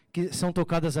músicas que são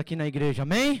tocadas aqui na igreja,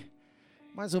 amém?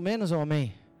 Mais ou menos, ou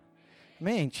amém?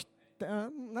 Amém?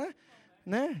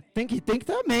 Né? Tem que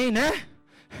estar amém, né?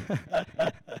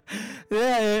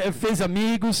 Fez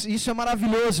amigos, isso é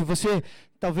maravilhoso. Você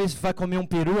talvez vai comer um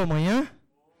peru amanhã.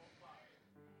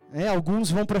 Alguns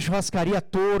vão para a churrascaria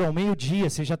Toro ao meio-dia,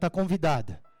 você já está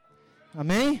convidada.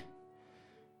 Amém?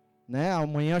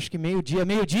 Amanhã acho que meio-dia.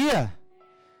 Meio-dia?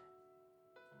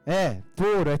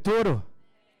 Touro?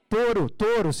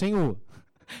 Touro, sem o...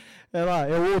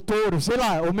 É o touro, sei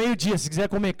lá, o meio-dia, se quiser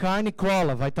comer carne,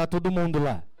 cola, vai estar todo mundo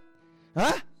lá.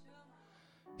 Hã?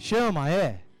 Chama,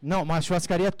 Não, mas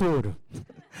churrascaria Touro.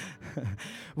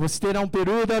 Você terá um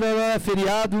peru,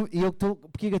 feriado, e por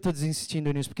que eu estou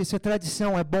insistindo nisso? Porque isso é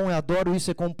tradição, é bom, eu adoro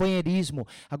isso, é companheirismo.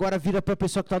 Agora vira para a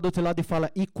pessoa que está do outro lado e fala,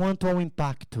 e quanto ao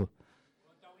impacto?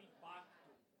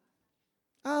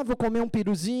 Vou comer um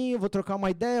peruzinho, vou trocar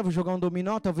uma ideia, vou jogar um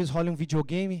dominó, talvez role um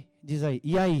videogame. Diz aí,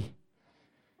 e aí?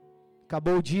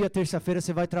 Acabou o dia, terça-feira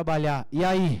você vai trabalhar. E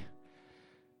aí?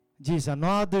 Diz,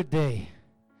 another day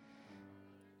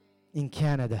in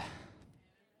Canada.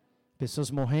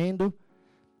 Pessoas morrendo,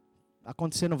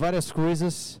 acontecendo várias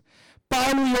coisas.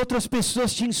 Paulo e outras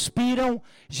pessoas te inspiram.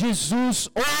 Jesus,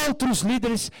 outros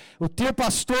líderes, o teu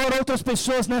pastor, outras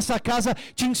pessoas nessa casa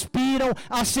te inspiram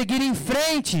a seguir em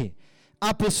frente.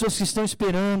 Há pessoas que estão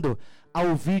esperando a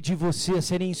ouvir de você, a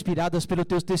serem inspiradas pelo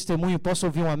teu testemunho. Posso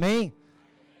ouvir um amém?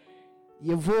 E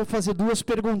eu vou fazer 2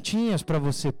 perguntinhas para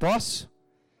você, posso?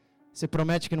 Você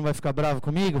promete que não vai ficar bravo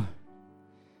comigo?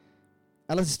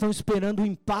 Elas estão esperando o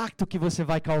impacto que você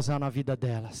vai causar na vida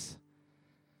delas.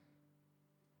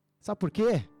 Sabe por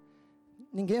quê?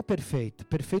 Ninguém é perfeito.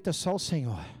 Perfeito é só o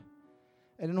Senhor.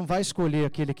 Ele não vai escolher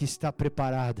aquele que está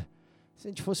preparado. Se a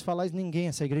gente fosse falar isso, ninguém,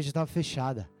 essa igreja estava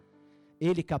fechada.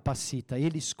 Ele capacita,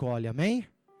 Ele escolhe, amém?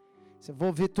 Você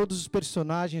vai ver todos os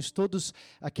personagens, todos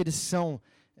aqueles que são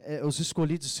os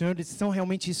escolhidos do Senhor, eles são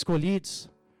realmente escolhidos,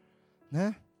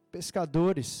 né?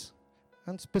 Pescadores,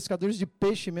 antes pescadores de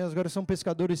peixe mesmo, agora são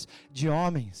pescadores de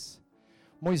homens.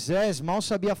 Moisés mal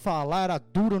sabia falar, era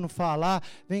duro no falar.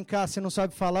 Vem cá, você não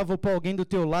sabe falar, vou pôr alguém do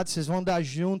teu lado, vocês vão andar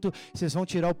junto, vocês vão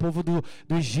tirar o povo do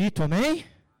Egito, amém?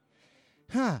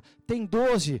 Tem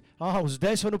 12, os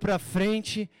 10 foram para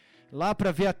frente, lá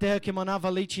para ver a terra que emanava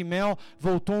leite e mel.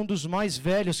 Voltou um dos mais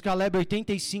velhos, Caleb,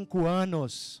 85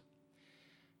 anos.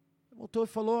 Voltou e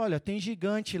falou, olha, tem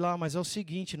gigante lá, mas é o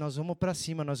seguinte, nós vamos para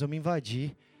cima, nós vamos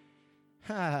invadir.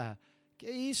 Que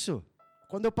isso?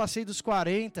 Quando eu passei dos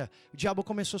 40, o diabo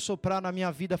começou a soprar na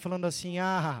minha vida, falando assim,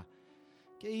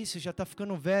 que isso, já está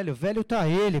ficando velho. Velho está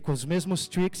ele, com os mesmos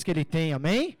tricks que ele tem,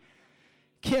 amém?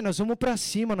 Que nós vamos para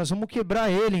cima, nós vamos quebrar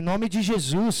ele, em nome de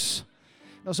Jesus.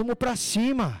 Nós vamos para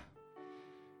cima.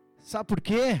 Sabe por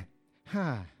quê?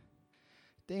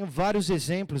 Tenho vários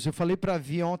exemplos. Eu falei para a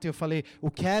Vi ontem, eu falei,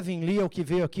 o Kevin Lee, o que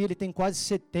veio aqui, ele tem quase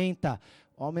 70.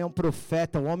 O homem é um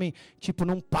profeta, o homem,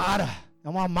 não para. É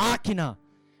uma máquina.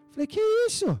 Falei, que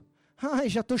isso?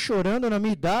 Já estou chorando na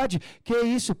minha idade. Que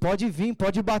isso? Pode vir,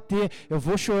 pode bater. Eu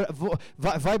vou chorar,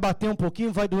 vai bater um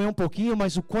pouquinho, vai doer um pouquinho,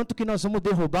 mas o quanto que nós vamos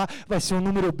derrubar vai ser um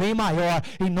número bem maior.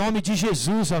 Em nome de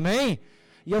Jesus, amém?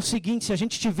 E é o seguinte, se a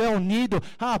gente estiver unido,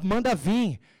 manda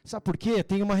vir. Sabe por quê?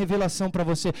 Tem uma revelação para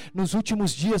você. Nos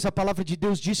últimos dias, a palavra de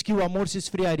Deus diz que o amor se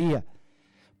esfriaria.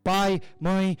 Pai,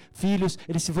 mãe, filhos,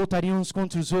 eles se voltariam uns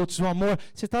contra os outros. O amor,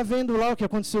 você está vendo lá o que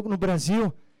aconteceu no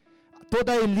Brasil?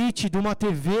 Toda a elite de uma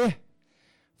TV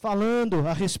falando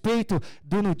a respeito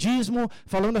do nudismo,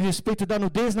 falando a respeito da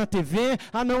nudez na TV.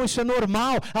 Não, isso é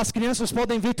normal, as crianças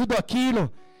podem ver tudo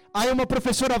aquilo. Aí uma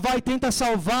professora vai e tenta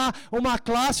salvar uma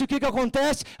classe, o que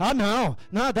acontece? Não,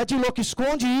 nada de louco,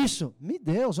 esconde isso. Meu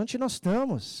Deus, onde nós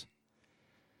estamos?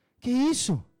 Que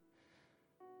isso?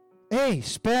 Ei,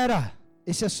 espera,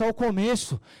 esse é só o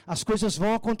começo. As coisas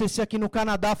vão acontecer aqui no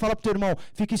Canadá. Fala pro teu irmão,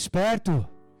 fica esperto.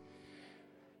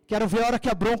 Quero ver a hora que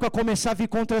a bronca começar a vir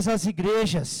contra as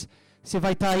igrejas. Você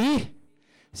vai estar aí?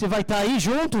 Você vai estar aí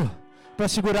junto? Para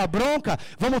segurar a bronca?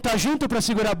 Vamos estar junto para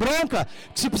segurar a bronca?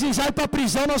 Se precisar ir para a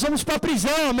prisão, nós vamos para a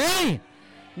prisão, amém?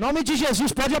 Em nome de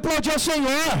Jesus, pode aplaudir ao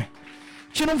Senhor. A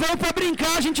gente não veio para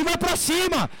brincar, a gente vai para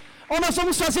cima. Ou nós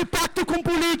vamos fazer pacto com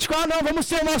político. Não, vamos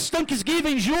ter o nosso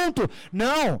Thanksgiving junto.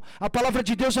 Não, a palavra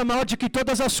de Deus é maior do que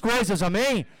todas as coisas,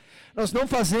 amém? Nós não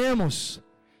fazemos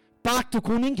pacto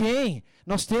com ninguém.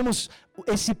 Nós temos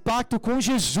esse pacto com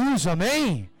Jesus,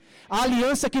 amém? A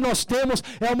aliança que nós temos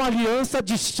é uma aliança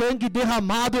de sangue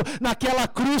derramado naquela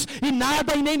cruz, e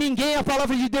nada e nem ninguém, a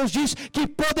palavra de Deus diz, que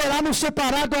poderá nos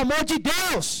separar do amor de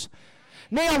Deus.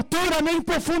 Nem altura, nem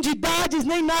profundidades,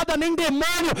 nem nada, nem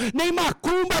demônio, nem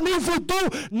macumba, nem voodoo,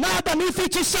 nada, nem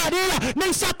feitiçaria,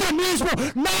 nem satanismo,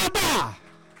 nada.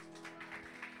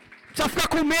 Não precisa ficar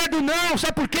com medo não,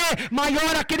 sabe por quê?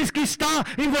 Maior aqueles que estão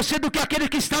em você do que aquele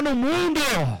que está no mundo.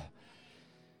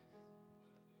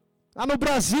 Lá no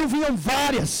Brasil vinham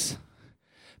várias.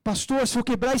 Pastor, se eu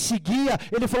quebrar esse guia,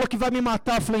 ele falou que vai me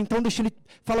matar. Eu falei, então deixa ele,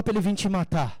 fala para ele vir te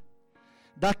matar.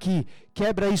 Daqui,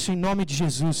 quebra isso em nome de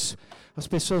Jesus. As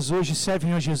pessoas hoje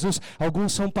servem a Jesus,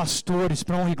 alguns são pastores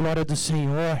para honra e glória do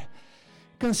Senhor.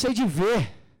 Cansei de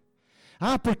ver.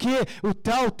 Porque o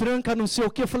tal tranca não sei o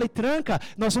que. Eu falei, tranca,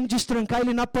 nós vamos destrancar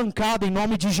ele na pancada em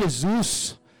nome de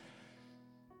Jesus.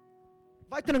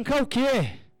 Vai trancar o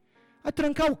quê? Vai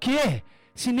trancar o quê?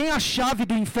 Se nem a chave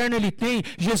do inferno ele tem,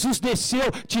 Jesus desceu,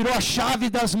 tirou a chave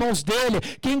das mãos dele.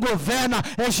 Quem governa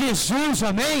é Jesus,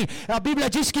 amém? A Bíblia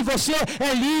diz que você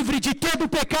é livre de todo o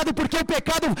pecado, porque o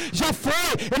pecado já foi,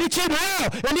 ele tirou.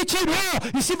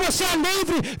 E se você é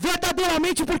livre,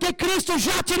 verdadeiramente, porque Cristo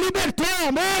já te libertou,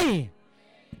 amém?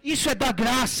 Isso é da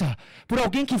graça, por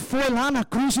alguém que foi lá na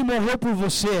cruz e morreu por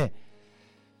você.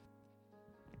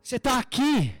 Você está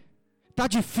aqui, está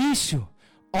difícil,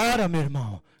 ora, meu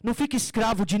irmão. Não fique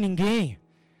escravo de ninguém.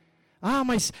 Ah,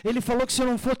 mas ele falou que se eu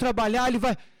não for trabalhar, ele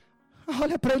vai...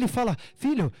 Olha para ele e fala,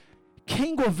 filho,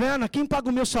 quem governa, quem paga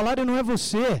o meu salário não é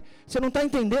você. Você não está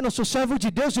entendendo, eu sou servo de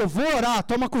Deus, eu vou orar.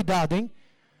 Toma cuidado, hein?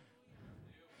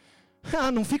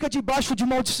 Ah, não fica debaixo de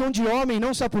maldição de homem,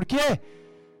 não, sabe por quê?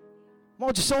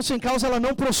 Maldição sem causa, ela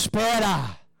não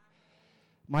prospera.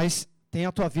 Mas tem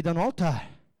a tua vida no altar.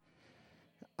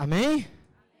 Amém?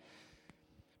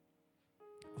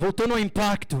 Voltando ao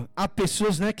impacto, há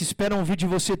pessoas, que esperam ouvir de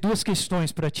você duas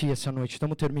questões para ti essa noite.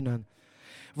 Estamos terminando.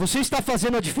 Você está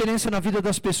fazendo a diferença na vida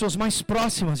das pessoas mais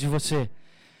próximas de você?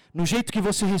 No jeito que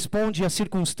você responde às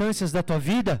circunstâncias da tua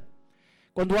vida?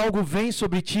 Quando algo vem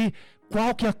sobre ti,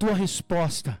 qual que é a tua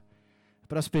resposta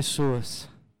para as pessoas?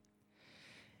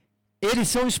 Eles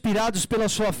são inspirados pela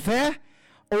sua fé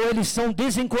ou eles são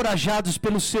desencorajados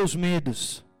pelos seus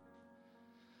medos?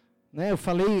 Eu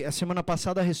falei a semana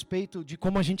passada a respeito de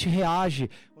como a gente reage,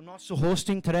 o nosso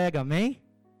rosto entrega, amém?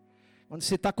 Quando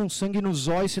você está com sangue nos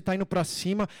olhos, você está indo para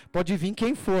cima, pode vir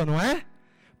quem for, não é?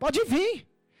 Pode vir.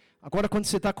 Agora quando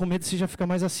você está com medo, você já fica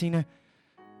mais assim, né?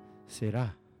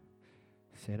 Será?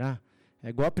 É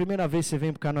igual a primeira vez que você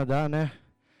vem para o Canadá, né?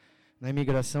 Na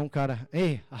imigração, o cara,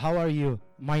 hey, how are you?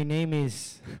 My name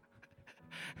is...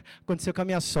 Aconteceu com a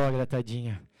minha sogra,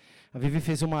 tadinha. A Vivi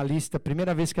fez uma lista,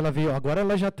 primeira vez que ela veio, agora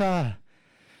ela já está...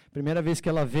 Primeira vez que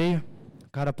ela veio, o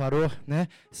cara parou, né?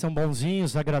 São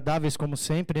bonzinhos, agradáveis como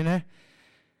sempre, né?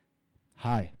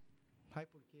 Hi. Hi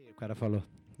por quê? O cara falou,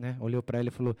 né? Olhou para ele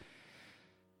e falou...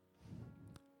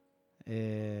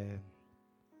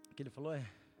 O que ele falou Eu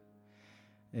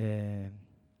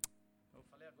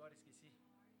falei agora, esqueci.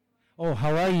 Oh,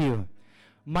 how are you?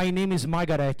 My name is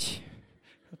Margaret.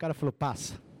 O cara falou,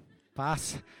 passa.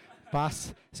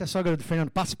 Você é sogra do Fernando,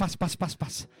 passa.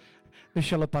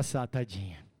 Deixa ela passar,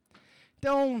 tadinha.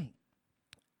 Então,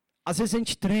 às vezes a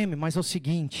gente treme, mas é o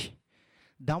seguinte,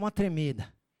 dá uma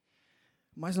tremida.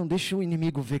 Mas não deixa o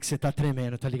inimigo ver que você está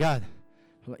tremendo, tá ligado?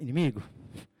 Inimigo,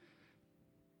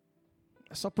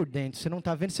 é só por dentro, você não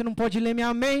está vendo, você não pode ler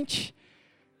minha mente.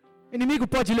 Inimigo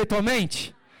pode ler tua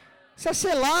mente? Você é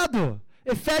selado.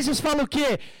 Efésios fala o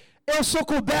quê? Eu sou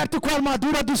coberto com a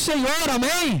armadura do Senhor,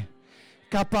 amém?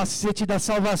 Capacete da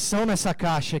salvação nessa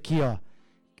caixa aqui, ó.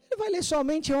 Ele vai ler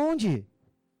somente onde?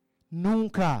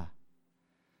 Nunca.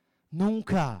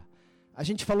 A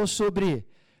gente falou sobre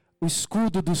o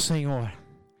escudo do Senhor.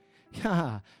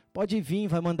 Pode vir,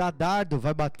 vai mandar dardo,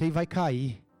 vai bater e vai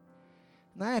cair.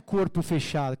 Não é corpo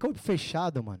fechado. Corpo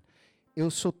fechado, mano.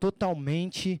 Eu sou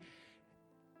totalmente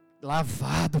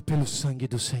lavado pelo sangue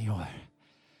do Senhor.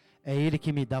 É Ele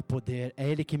que me dá poder, é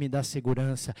Ele que me dá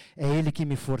segurança, é Ele que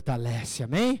me fortalece,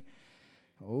 amém?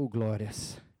 Oh,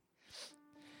 glórias.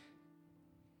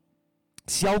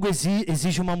 Se algo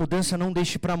exige uma mudança, não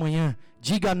deixe para amanhã.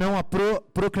 Diga não à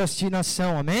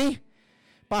procrastinação, amém?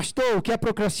 Pastor, o que é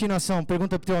procrastinação?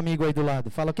 Pergunta para o teu amigo aí do lado.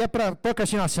 Fala, o que é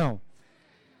procrastinação?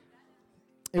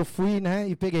 Eu fui,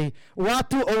 e peguei. O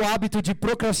ato ou hábito de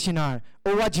procrastinar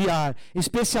ou adiar,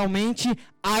 especialmente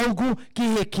algo que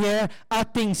requer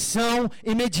atenção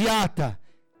imediata.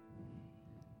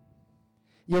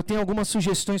 E eu tenho algumas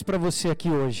sugestões para você aqui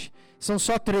hoje. São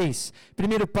só 3.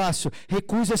 Primeiro passo,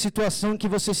 recuse a situação em que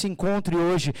você se encontre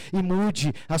hoje e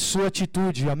mude a sua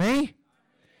atitude, amém?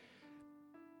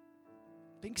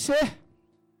 Tem que ser.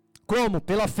 Como?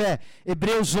 Pela fé.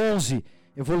 Hebreus 11,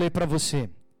 eu vou ler para você.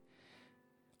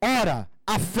 Ora,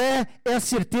 a fé é a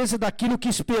certeza daquilo que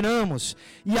esperamos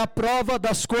e a prova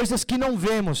das coisas que não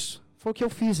vemos. Foi o que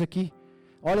eu fiz aqui.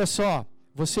 Olha só,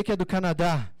 você que é do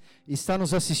Canadá, está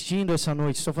nos assistindo essa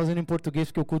noite. Estou fazendo em português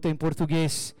porque o culto é em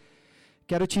português.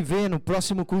 Quero te ver no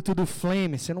próximo culto do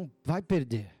Flame. Você não vai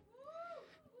perder.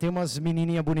 Tem umas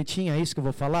menininhas bonitinhas, é isso que eu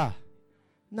vou falar?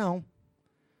 Não.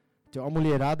 Tem uma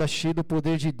mulherada cheia do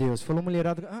poder de Deus. Falou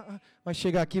mulherada, vai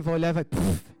chegar aqui, vai olhar e vai...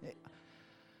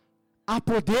 Há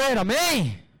poder,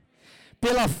 amém?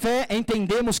 Pela fé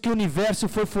entendemos que o universo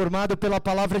foi formado pela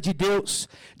palavra de Deus,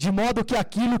 de modo que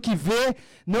aquilo que vê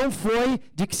não foi,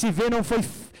 de que se vê não foi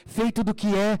feito do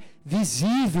que é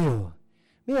visível.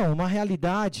 Uma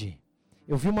realidade.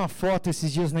 Eu vi uma foto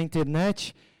esses dias na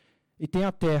internet e tem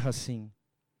a terra assim.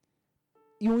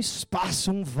 e um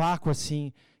espaço, um vácuo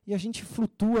assim, e a gente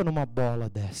flutua numa bola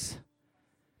dessa.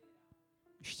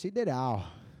 Sideral.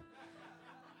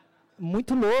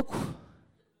 Muito louco.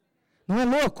 Não é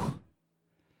louco?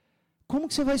 Como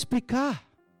que você vai explicar?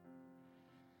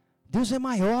 Deus é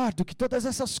maior do que todas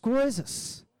essas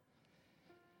coisas.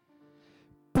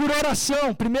 Por oração,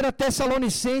 1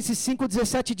 Tessalonicenses 5,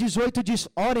 17 e 18 diz: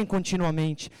 orem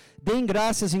continuamente, deem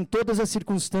graças em todas as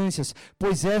circunstâncias,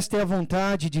 pois esta é a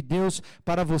vontade de Deus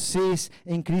para vocês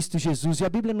em Cristo Jesus. E a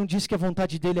Bíblia não diz que a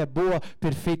vontade dele é boa,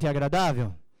 perfeita e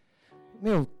agradável?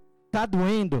 Meu, tá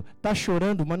doendo, tá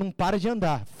chorando, mas não para de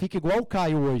andar. Fica igual o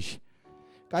Caio hoje.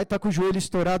 Caio tá com o joelho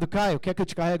estourado. Caio, quer que eu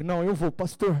te carregue? Não, eu vou,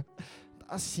 pastor.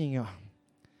 Assim, ó.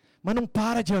 Mas não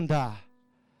para de andar.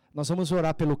 Nós vamos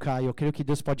orar pelo Caio. Eu creio que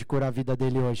Deus pode curar a vida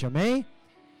dele hoje, amém?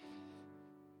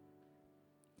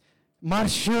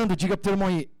 Marchando, diga para o teu irmão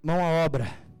aí, mão à obra.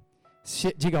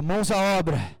 Diga, mãos à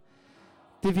obra.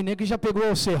 Teve nego que já pegou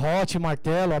o serrote,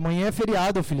 martelo. Amanhã é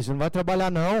feriado, filho, você não vai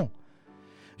trabalhar não.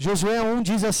 Josué 1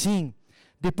 diz assim: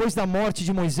 depois da morte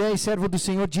de Moisés, servo do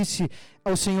Senhor, disse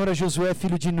ao Senhor a Josué,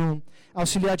 filho de Nun,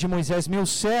 auxiliar de Moisés: meu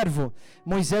servo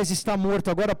Moisés está morto,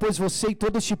 agora pois você e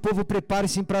todo este povo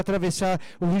prepare-se para atravessar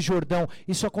o Rio Jordão.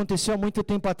 Isso aconteceu há muito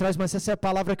tempo atrás, mas essa é a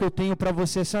palavra que eu tenho para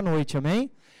você essa noite, amém?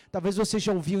 Talvez você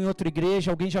já ouviu em outra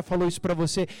igreja, alguém já falou isso para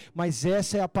você, mas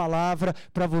essa é a palavra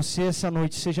para você essa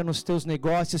noite, seja nos teus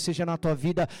negócios, seja na tua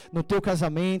vida, no teu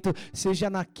casamento, seja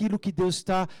naquilo que Deus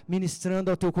está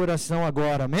ministrando ao teu coração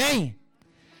agora, amém?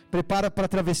 Prepara para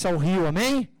atravessar o rio,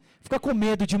 amém? Fica com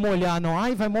medo de molhar, não.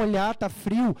 Ai, vai molhar, tá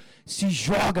frio. Se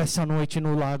joga essa noite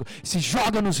no lago. Se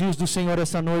joga nos rios do Senhor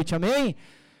essa noite, amém?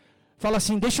 Fala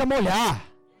assim, deixa molhar.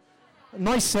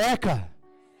 Nós seca.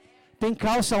 Tem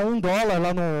calça a $1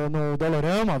 lá no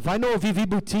Dollarama. Vai no Vivi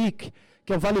Boutique,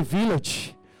 que é o Vale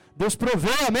Village. Deus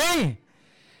provê, amém?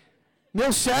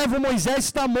 Meu servo Moisés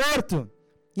está morto.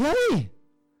 E aí?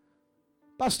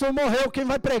 Pastor morreu, quem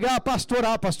vai pregar? A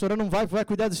pastora não vai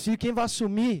cuidar dos filhos, quem vai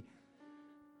assumir?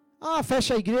 Ah,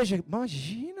 fecha a igreja.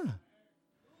 Imagina.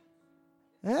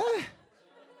 É?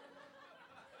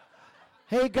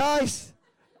 Hey guys,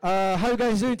 how you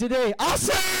guys doing today?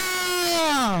 Awesome!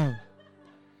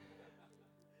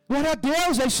 Glória a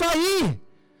Deus, é isso aí.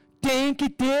 Tem que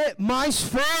ter mais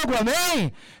fogo,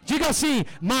 amém? Diga assim,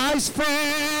 mais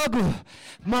fogo,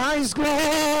 mais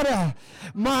glória,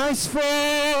 mais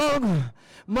fogo,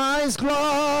 mais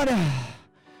glória.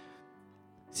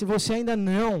 Se você ainda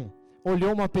não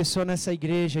olhou uma pessoa nessa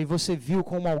igreja e você viu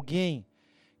como alguém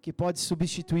que pode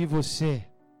substituir você,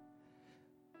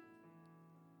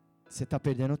 você está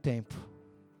perdendo tempo.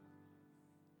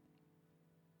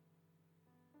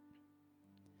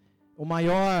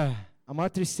 A maior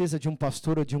tristeza de um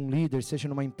pastor ou de um líder, seja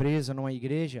numa empresa, numa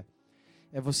igreja,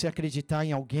 é você acreditar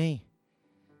em alguém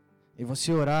e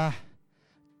você orar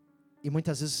e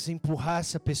muitas vezes você empurrar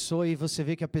essa pessoa e você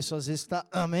vê que a pessoa às vezes está,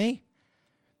 amém?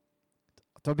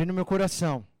 Estou abrindo meu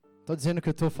coração, estou dizendo que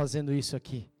eu estou fazendo isso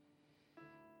aqui.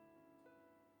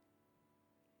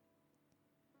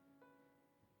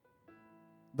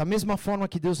 Da mesma forma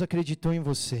que Deus acreditou em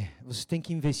você, você tem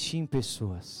que investir em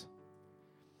pessoas.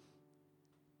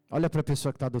 Olha para a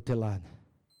pessoa que está do teu lado.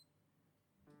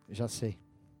 Eu já sei.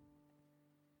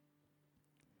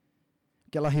 O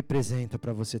que ela representa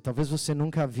para você. Talvez você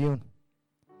nunca viu.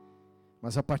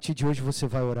 Mas a partir de hoje você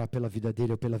vai orar pela vida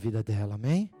dele ou pela vida dela.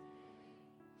 Amém?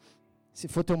 Se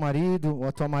for teu marido ou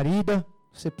a tua marida,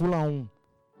 você pula 1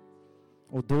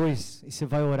 ou 2 e você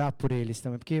vai orar por eles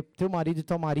também. Porque teu marido e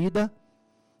tua marida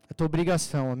é tua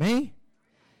obrigação. Amém?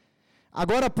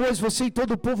 Agora, pois, você e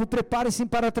todo o povo preparem-se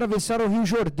para atravessar o rio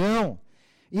Jordão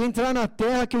e entrar na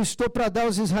terra que eu estou para dar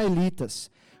aos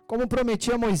israelitas. Como prometi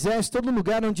a Moisés, todo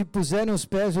lugar onde puserem os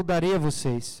pés eu darei a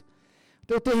vocês.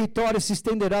 Teu território se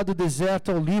estenderá do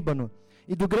deserto ao Líbano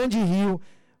e do grande rio,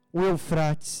 o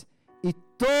Eufrates, e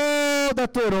toda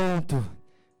Toronto,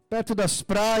 perto das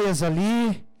praias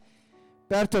ali,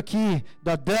 perto aqui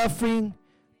da Dufferin,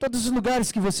 todos os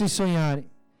lugares que vocês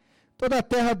sonharem. Toda a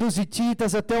terra dos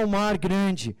hititas até o mar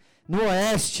grande, no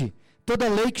oeste, toda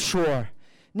Lake Shore.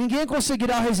 Ninguém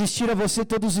conseguirá resistir a você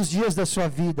todos os dias da sua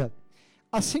vida.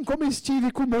 Assim como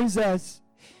estive com Moisés,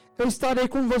 eu estarei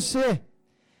com você.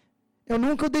 Eu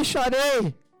nunca o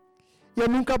deixarei, eu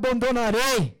nunca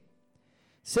abandonarei.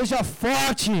 Seja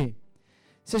forte,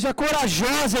 seja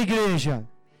corajosa, igreja.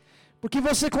 Porque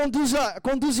você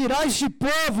conduzirá este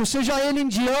povo, seja ele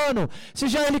indiano,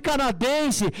 seja ele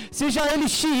canadense, seja ele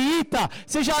xiita,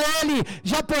 seja ele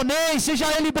japonês, seja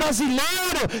ele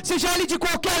brasileiro, seja ele de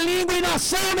qualquer língua e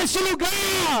nação neste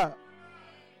lugar.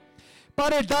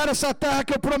 Para herdar essa terra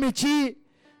que eu prometi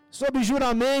sob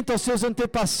juramento aos seus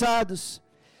antepassados.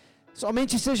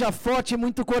 Somente seja forte e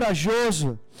muito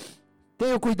corajoso.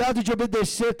 Tenha o cuidado de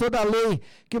obedecer toda a lei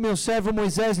que o meu servo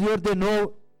Moisés lhe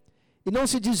ordenou. E não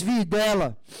se desvie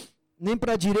dela, nem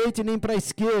para a direita e nem para a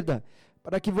esquerda,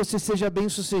 para que você seja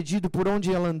bem-sucedido por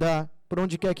onde ela andar, por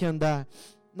onde quer que andar.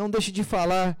 Não deixe de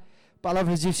falar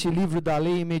palavras desse livro da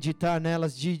lei e meditar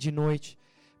nelas dia e de noite,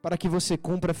 para que você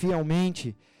cumpra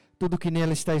fielmente tudo que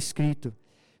nela está escrito.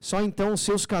 Só então os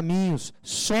seus caminhos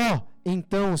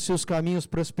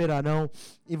prosperarão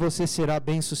e você será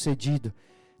bem-sucedido.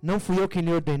 Não fui eu quem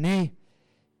lhe ordenei?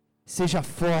 Seja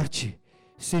forte,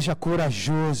 seja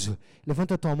corajoso.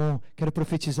 Levanta a tua mão, quero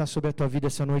profetizar sobre a tua vida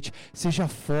essa noite. Seja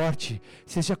forte,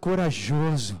 seja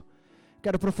corajoso.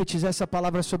 Quero profetizar essa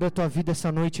palavra sobre a tua vida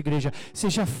essa noite, igreja.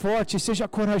 Seja forte, seja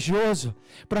corajoso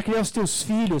para criar os teus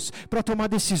filhos, para tomar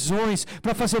decisões,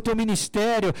 para fazer o teu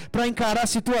ministério, para encarar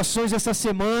situações essa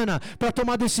semana, para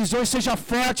tomar decisões. Seja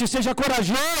forte, seja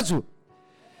corajoso.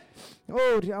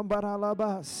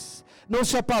 Não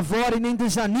se apavore nem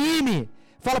desanime.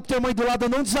 Fala para o teu irmão do lado,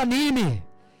 não desanime,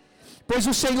 pois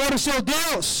o Senhor, o seu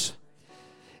Deus,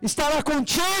 estará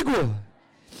contigo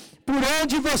por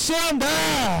onde você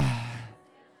andar.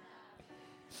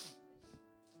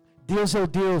 Deus é o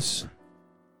Deus,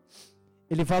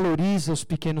 Ele valoriza os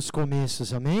pequenos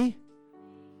começos, amém?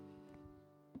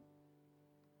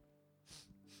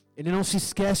 Ele não se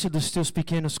esquece dos teus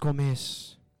pequenos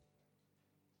começos.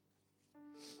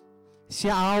 Se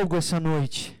há algo essa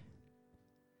noite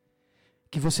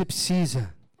que você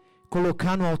precisa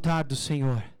colocar no altar do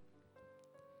Senhor,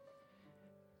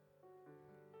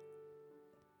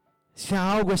 se há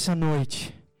algo essa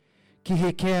noite que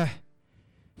requer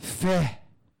fé,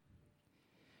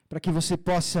 para que você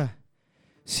possa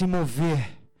se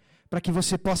mover, para que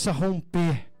você possa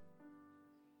romper.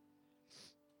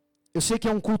 Eu sei que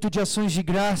é um culto de ações de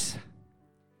graça,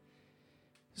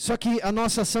 só que a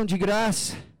nossa ação de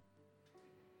graça,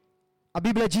 a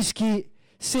Bíblia diz que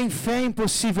sem fé é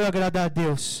impossível agradar a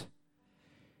Deus.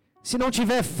 Se não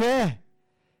tiver fé,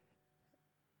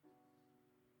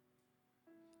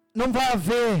 não vai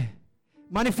haver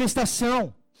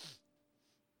manifestação.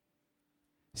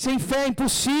 Sem fé é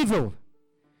impossível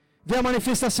ver a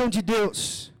manifestação de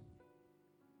Deus.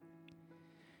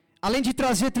 Além de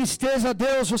trazer tristeza a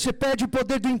Deus, você perde o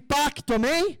poder do impacto,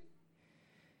 amém?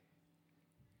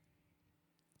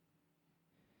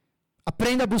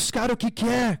 Aprenda a buscar o que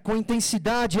quer com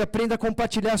intensidade e aprenda a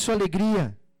compartilhar a sua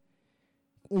alegria.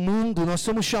 O mundo, nós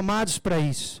somos chamados para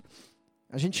isso.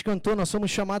 A gente cantou, nós somos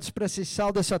chamados para ser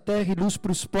sal dessa terra e luz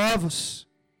para os povos.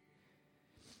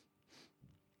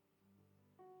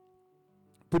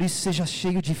 Por isso, seja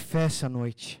cheio de fé essa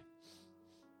noite.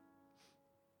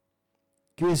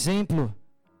 Que o exemplo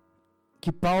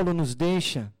que Paulo nos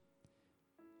deixa,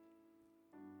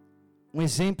 um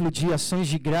exemplo de ações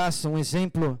de graça, um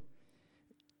exemplo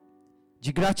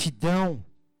de gratidão,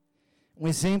 um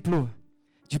exemplo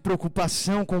de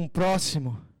preocupação com o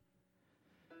próximo,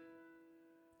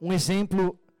 um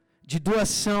exemplo de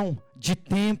doação, de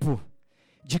tempo,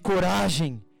 de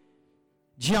coragem,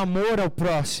 de amor ao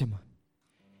próximo.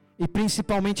 E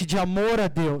principalmente de amor a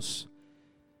Deus.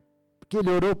 Porque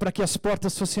ele orou para que as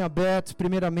portas fossem abertas,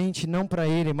 primeiramente, não para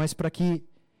ele, mas para que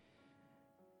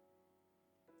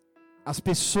as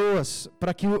pessoas,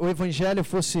 para que o Evangelho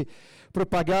fosse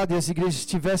propagado e as igrejas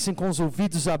estivessem com os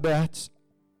ouvidos abertos.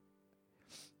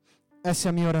 Essa é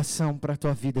a minha oração para a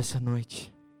tua vida essa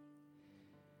noite.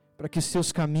 Para que os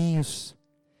teus caminhos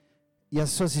e as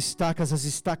suas estacas, as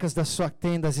estacas da sua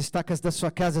tenda, as estacas da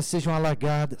sua casa sejam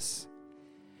alargadas.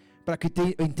 Para que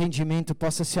o entendimento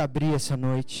possa se abrir essa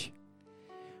noite.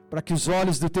 Para que os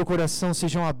olhos do teu coração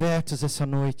sejam abertos essa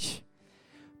noite.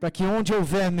 Para que onde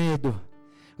houver medo,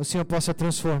 o Senhor possa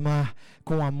transformar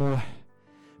com amor.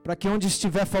 Para que onde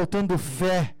estiver faltando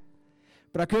fé,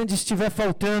 para que onde estiver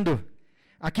faltando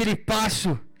aquele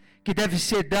passo que deve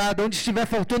ser dado, onde estiver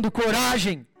faltando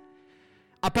coragem,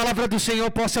 a palavra do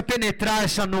Senhor possa penetrar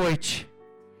essa noite.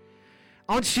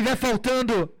 Onde estiver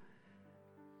faltando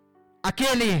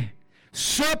aquele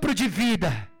sopro de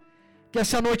vida, que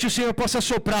essa noite o Senhor possa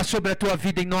soprar sobre a tua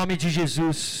vida em nome de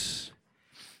Jesus.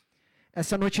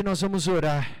 Essa noite nós vamos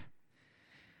orar.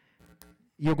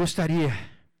 E eu gostaria,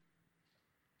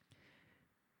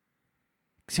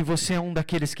 que se você é um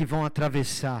daqueles que vão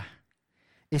atravessar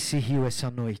esse rio essa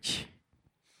noite,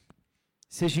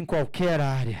 seja em qualquer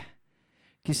área,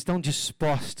 que estão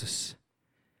dispostos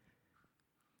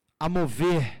a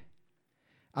mover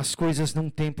as coisas num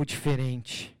tempo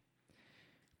diferente.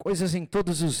 Coisas em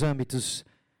todos os âmbitos,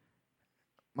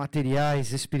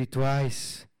 materiais,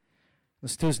 espirituais,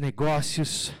 nos teus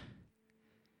negócios,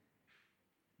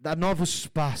 dar novos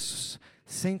passos,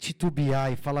 sem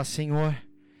titubear e falar: Senhor,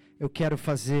 eu quero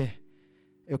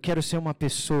ser uma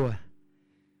pessoa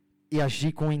e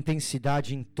agir com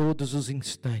intensidade em todos os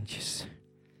instantes.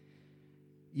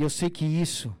 E eu sei que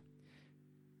isso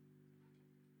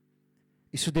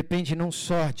depende não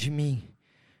só de mim,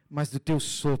 mas do teu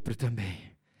sopro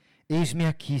também. Eis-me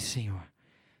aqui, Senhor.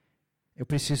 Eu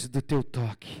preciso do teu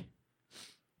toque.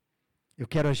 Eu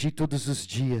quero agir todos os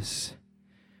dias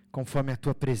conforme a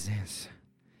tua presença.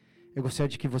 Eu gostaria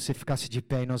de que você ficasse de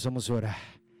pé e nós vamos orar.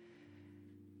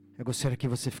 Eu gostaria que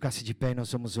você ficasse de pé e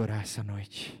nós vamos orar essa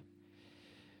noite.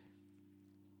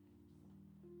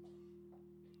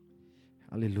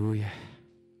 Aleluia.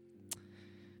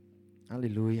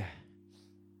 Aleluia.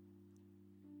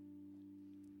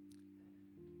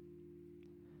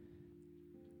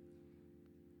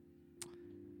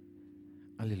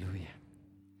 Aleluia.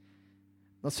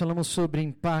 Nós falamos sobre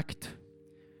impacto.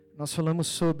 Nós falamos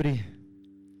sobre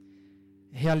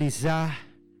realizar,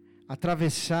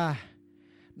 atravessar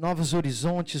novos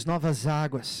horizontes, novas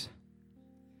águas.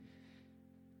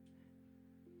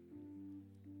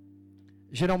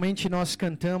 Geralmente nós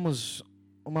cantamos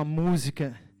uma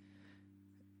música.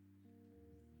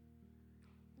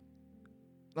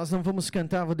 Nós não vamos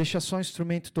cantar, vou deixar só o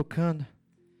instrumento tocando.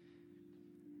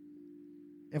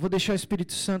 Eu vou deixar o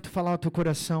Espírito Santo falar ao teu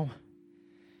coração.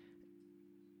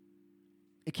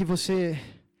 E que você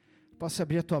possa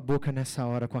abrir a tua boca nessa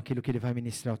hora com aquilo que Ele vai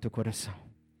ministrar ao teu coração.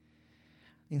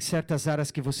 Em certas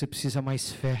áreas que você precisa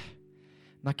mais fé.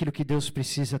 Naquilo que Deus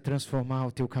precisa transformar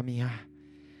o teu caminhar.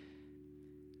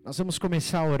 Nós vamos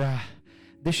começar a orar.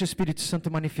 Deixa o Espírito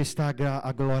Santo manifestar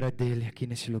a glória dEle aqui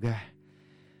nesse lugar.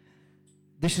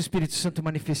 Deixa o Espírito Santo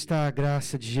manifestar a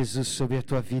graça de Jesus sobre a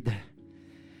tua vida.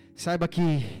 Saiba que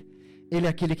Ele é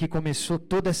aquele que começou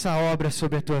toda essa obra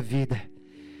sobre a tua vida.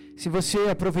 Se você,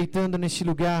 aproveitando neste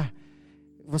lugar,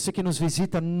 você que nos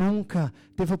visita, nunca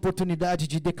teve oportunidade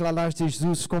de declarar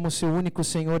Jesus como seu único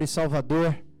Senhor e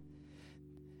Salvador,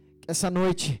 essa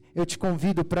noite eu te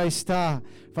convido para estar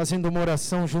fazendo uma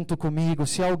oração junto comigo.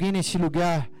 Se há alguém neste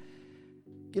lugar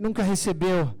que nunca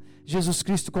recebeu Jesus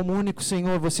Cristo como único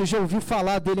Senhor, você já ouviu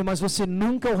falar dele, mas você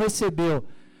nunca o recebeu,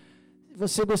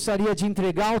 você gostaria de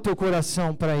entregar o teu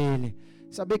coração para Ele,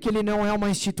 saber que Ele não é uma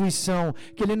instituição,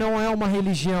 que Ele não é uma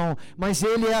religião, mas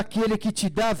Ele é aquele que te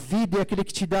dá vida e aquele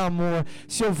que te dá amor.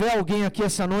 Se houver alguém aqui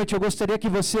essa noite, eu gostaria que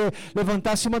você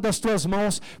levantasse uma das tuas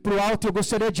mãos para o alto. Eu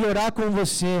gostaria de orar com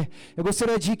você. Eu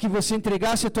gostaria de que você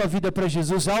entregasse a tua vida para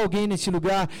Jesus. Há alguém nesse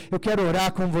lugar? Eu quero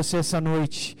orar com você essa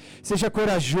noite. Seja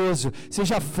corajoso,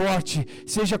 seja forte,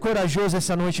 seja corajoso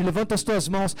essa noite. Levanta as tuas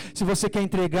mãos se você quer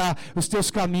entregar os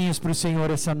teus caminhos para o Senhor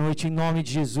essa noite, em nome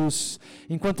de Jesus.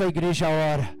 Enquanto a igreja ora.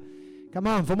 Come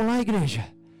on, vamos lá, igreja.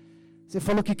 Você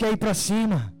falou que quer ir para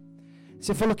cima.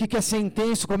 Você falou que quer ser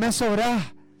intenso. Começa a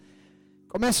orar.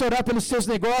 Começa a orar pelos teus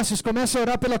negócios. Começa a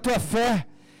orar pela tua fé.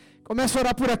 Começa a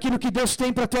orar por aquilo que Deus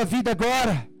tem para a tua vida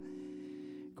agora.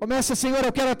 Começa, Senhor,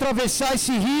 eu quero atravessar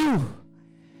esse rio.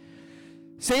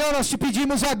 Senhor, nós te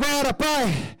pedimos agora,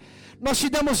 Pai. Nós te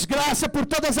damos graça por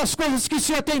todas as coisas que o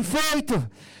Senhor tem feito.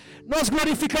 Nós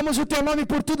glorificamos o Teu nome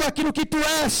por tudo aquilo que Tu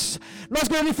és. Nós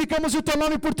glorificamos o Teu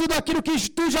nome por tudo aquilo que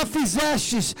Tu já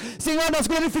fizestes. Senhor, nós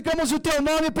glorificamos o Teu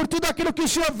nome por tudo aquilo que o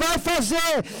Senhor vai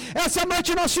fazer. Essa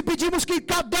noite nós te pedimos que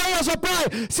cadeias, ó Pai,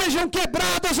 sejam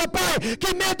quebradas, ó Pai.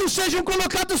 Que medos sejam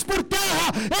colocados por terra,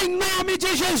 em nome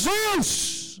de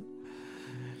Jesus.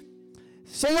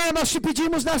 Senhor, nós te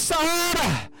pedimos nessa hora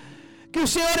que o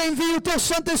Senhor envie o Teu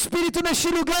Santo Espírito neste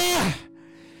lugar.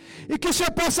 E que o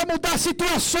Senhor possa mudar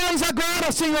situações agora,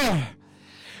 Senhor.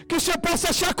 Que o Senhor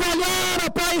possa chacoalhar, ó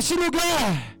Pai, esse lugar.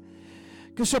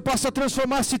 Que o Senhor possa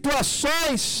transformar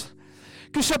situações.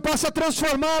 Que o Senhor possa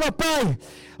transformar, ó Pai,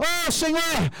 ó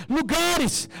Senhor,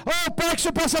 lugares. Ó Pai, que o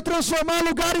Senhor possa transformar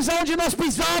lugares onde nós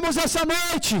pisamos essa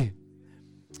noite.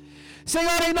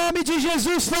 Senhor, em nome de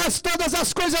Jesus, faz todas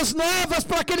as coisas novas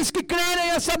para aqueles que crerem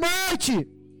essa noite.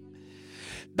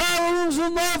 Dá-nos um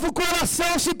novo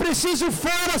coração, se preciso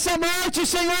for essa noite,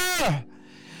 Senhor.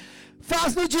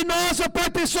 Faz-nos de nós, ó Pai,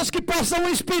 pessoas que possam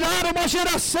inspirar uma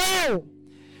geração.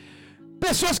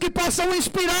 Pessoas que possam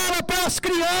inspirar, ó Pai, as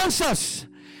crianças.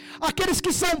 Aqueles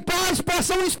que são pais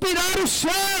possam inspirar os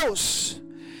seus.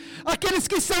 Aqueles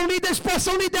que são líderes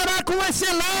possam liderar com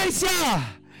excelência.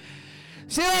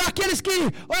 Senhor, aqueles que,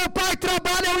 ó Pai,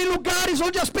 trabalham em lugares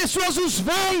onde as pessoas os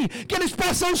veem, que eles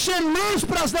possam ser luz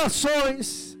para as nações.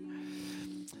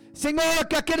 Senhor,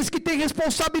 que aqueles que têm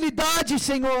responsabilidade,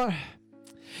 Senhor,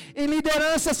 em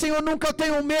liderança, Senhor, nunca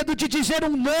tenham medo de dizer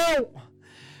um não.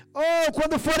 Oh,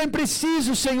 quando forem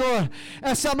precisos, Senhor,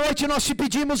 essa noite nós te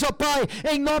pedimos, ó Pai,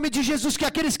 em nome de Jesus, que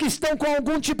aqueles que estão com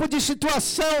algum tipo de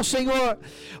situação, Senhor,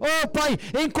 oh Pai,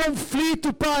 em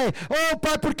conflito, Pai, oh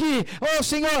Pai, porque, oh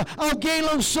Senhor, alguém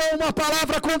lançou uma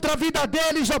palavra contra a vida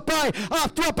deles, ó Pai, a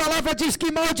tua palavra diz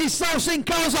que maldição sem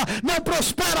causa não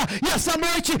prospera, e essa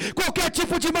noite qualquer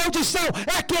tipo de maldição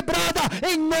é quebrada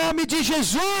em nome de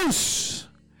Jesus.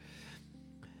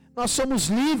 Nós somos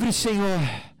livres, Senhor.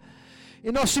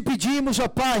 E nós te pedimos, ó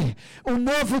Pai, um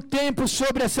novo tempo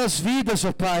sobre essas vidas,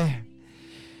 ó Pai.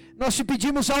 Nós te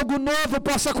pedimos algo novo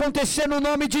possa acontecer no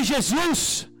nome de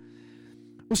Jesus.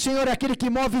 O Senhor é aquele que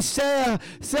move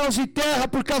céus e terra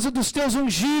por causa dos teus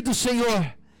ungidos, Senhor.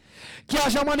 Que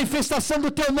haja manifestação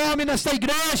do teu nome nesta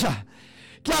igreja.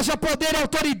 Que haja poder e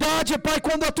autoridade, Pai,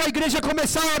 quando a tua igreja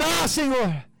começar a orar,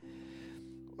 Senhor.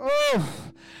 Oh,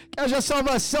 que haja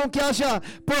salvação, que haja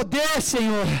poder,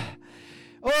 Senhor.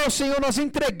 Oh Senhor, nós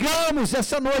entregamos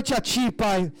essa noite a Ti,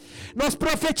 Pai. Nós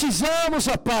profetizamos,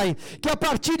 ó Pai, que a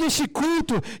partir deste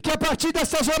culto, que a partir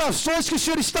dessas orações que o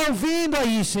Senhor está ouvindo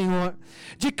aí, Senhor,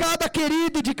 de cada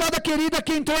querido, de cada querida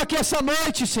que entrou aqui essa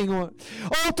noite, Senhor,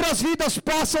 outras vidas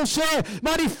possam ser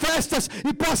manifestas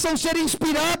e possam ser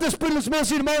inspiradas pelos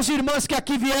meus irmãos e irmãs que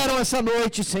aqui vieram essa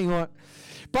noite, Senhor.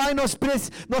 Pai,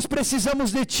 nós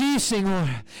precisamos de Ti, Senhor.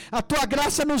 A Tua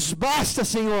graça nos basta,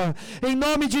 Senhor. Em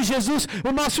nome de Jesus,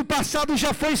 o nosso passado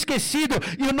já foi esquecido.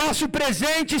 E o nosso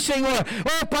presente, Senhor.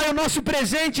 Oh, Pai, o nosso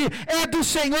presente é do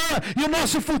Senhor. E o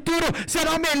nosso futuro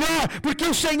será melhor. Porque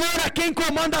o Senhor é quem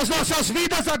comanda as nossas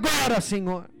vidas agora,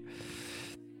 Senhor.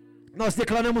 Nós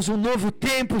declaramos um novo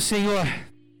tempo, Senhor.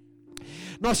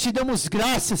 Nós Te damos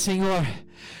graça, Senhor.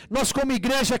 Nós como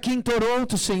igreja aqui em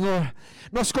Toronto, Senhor,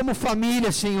 nós como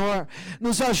família, Senhor,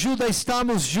 nos ajuda a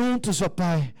estarmos juntos, ó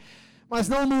Pai, mas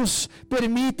não nos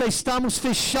permita estarmos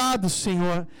fechados,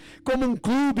 Senhor, como um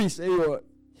clube, Senhor.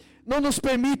 Não nos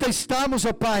permita estarmos,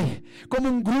 ó Pai, como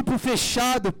um grupo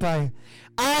fechado, Pai.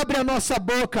 Abre a nossa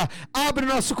boca, abre o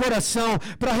nosso coração,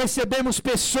 para recebermos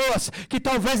pessoas que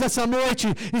talvez essa noite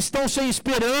estão sem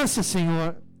esperança,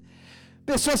 Senhor.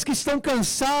 Pessoas que estão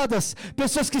cansadas,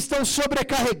 pessoas que estão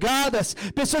sobrecarregadas,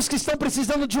 pessoas que estão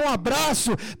precisando de um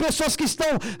abraço, pessoas que estão,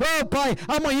 oh Pai,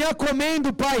 amanhã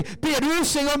comendo, Pai, peru,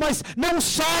 Senhor, mas não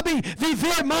sabem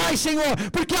viver mais, Senhor,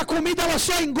 porque a comida ela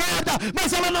só engorda,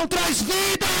 mas ela não traz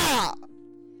vida.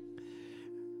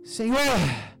 Senhor,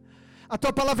 a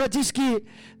Tua palavra diz que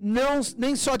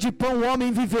nem só de pão o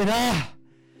homem viverá,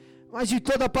 mas de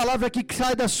toda a palavra que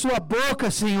sai da Sua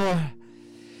boca, Senhor.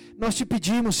 Nós Te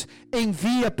pedimos,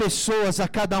 envia pessoas a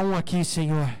cada um aqui,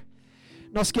 Senhor.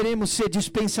 Nós queremos ser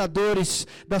dispensadores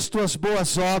das Tuas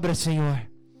boas obras, Senhor.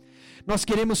 Nós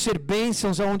queremos ser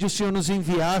bênçãos aonde o Senhor nos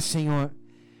enviar, Senhor.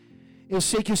 Eu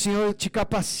sei que o Senhor te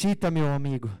capacita, meu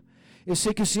amigo. Eu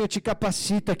sei que o Senhor te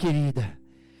capacita, querida.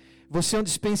 Você é um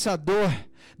dispensador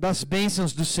das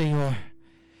bênçãos do Senhor.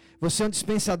 Você é um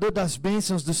dispensador das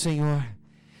bênçãos do Senhor.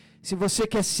 Se você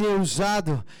quer ser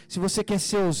usado,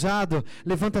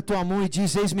 levanta a tua mão e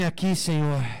diz, eis-me aqui,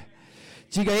 Senhor.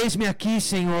 Diga, eis-me aqui,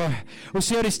 Senhor. O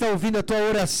Senhor está ouvindo a tua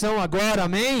oração agora,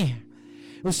 amém?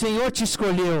 O Senhor te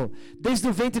escolheu. Desde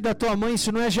o ventre da tua mãe,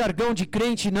 isso não é jargão de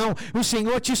crente, não. O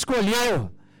Senhor te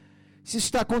escolheu. Se isso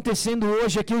está acontecendo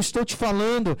hoje, aqui eu estou te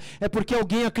falando, é porque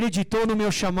alguém acreditou no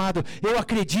meu chamado. Eu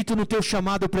acredito no teu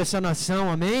chamado para essa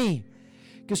nação, amém?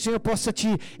 Que o Senhor possa te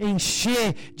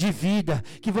encher de vida,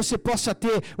 que você possa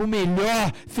ter o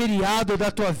melhor feriado da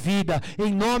tua vida,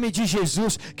 em nome de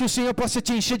Jesus, que o Senhor possa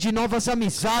te encher de novas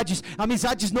amizades,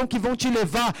 amizades não que vão te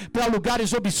levar para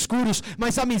lugares obscuros,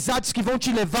 mas amizades que vão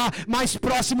te levar mais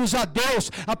próximos a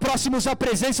Deus, próximos à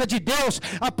presença de Deus,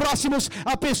 próximos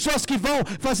a pessoas que vão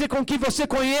fazer com que você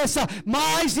conheça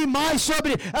mais e mais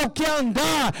sobre o que é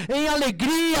andar em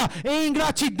alegria, em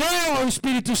gratidão ao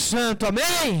Espírito Santo,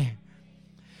 amém?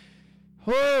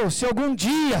 Oh, se algum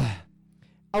dia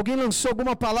alguém lançou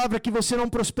alguma palavra que você não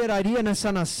prosperaria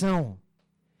nessa nação,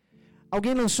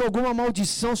 alguém lançou alguma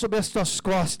maldição sobre as tuas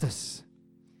costas,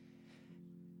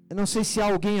 eu não sei se há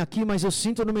alguém aqui, mas eu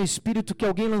sinto no meu espírito que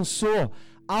alguém lançou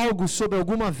algo sobre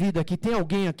alguma vida, que tem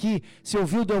alguém aqui, se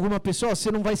ouviu de alguma pessoa,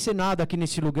 você não vai ser nada aqui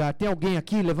nesse lugar, tem alguém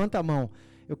aqui, levanta a mão,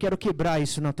 eu quero quebrar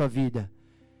isso na tua vida,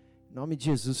 em nome de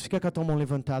Jesus, fica com a tua mão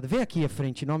levantada, vem aqui à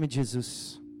frente, em nome de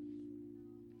Jesus.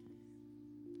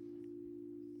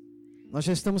 Nós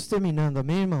já estamos terminando,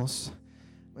 amém, irmãos?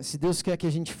 Mas se Deus quer que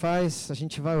a gente faz, a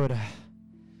gente vai orar.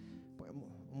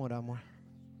 Vamos orar, amor.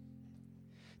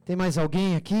 Tem mais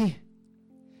alguém aqui?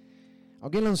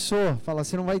 Alguém lançou, fala,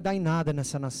 você não vai dar em nada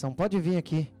nessa nação. Pode vir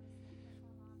aqui.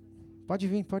 Pode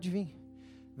vir.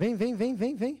 Vem.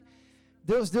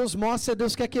 Deus mostra,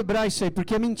 Deus quer quebrar isso aí,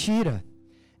 porque é mentira.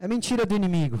 É mentira do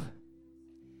inimigo.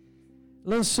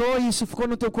 Lançou isso, ficou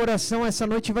no teu coração, essa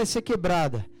noite vai ser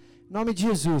quebrada. Em nome de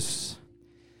Jesus.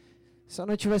 Essa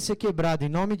noite vai ser quebrada, em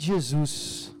nome de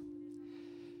Jesus.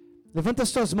 Levanta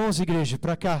as tuas mãos, igreja,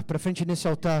 para cá, para frente nesse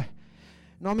altar.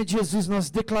 Em nome de Jesus nós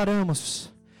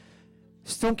declaramos.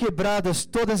 Estão quebradas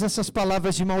todas essas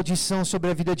palavras de maldição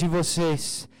sobre a vida de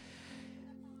vocês.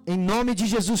 Em nome de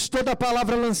Jesus, toda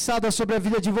palavra lançada sobre a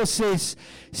vida de vocês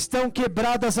estão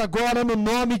quebradas agora no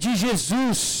nome de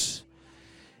Jesus.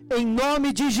 Em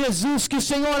nome de Jesus, que o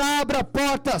Senhor abra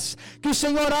portas, que o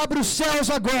Senhor abra os céus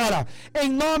agora. Em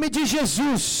nome de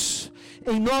Jesus,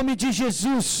 em nome de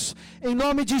Jesus, em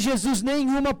nome de Jesus,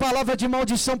 nenhuma palavra de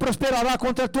maldição prosperará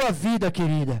contra a tua vida,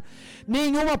 querida.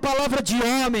 Nenhuma palavra de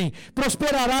homem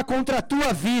prosperará contra a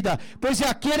tua vida, pois é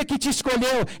aquele que te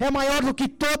escolheu, é maior do que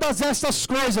todas essas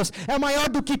coisas, é maior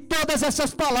do que todas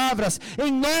essas palavras,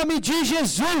 em nome de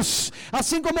Jesus.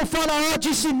 Assim como o Faraó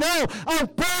disse não ao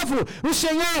povo, o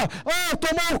Senhor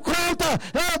tomou conta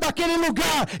daquele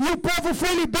lugar, e o povo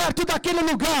foi liberto daquele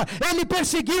lugar. Ele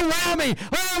perseguiu o homem,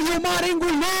 e o mar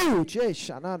engoliu.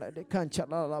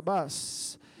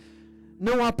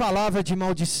 Não há palavra de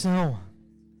maldição.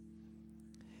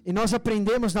 E nós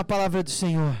aprendemos na palavra do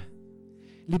Senhor.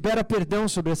 Libera perdão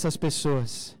sobre essas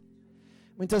pessoas.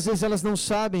 Muitas vezes elas não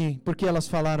sabem por que elas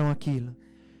falaram aquilo.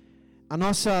 A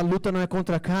nossa luta não é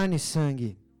contra carne e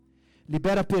sangue.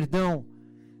 Libera perdão,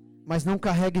 mas não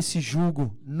carrega esse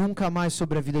jugo nunca mais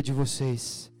sobre a vida de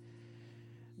vocês.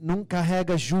 Não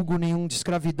carrega jugo nenhum de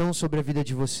escravidão sobre a vida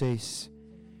de vocês.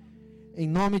 Em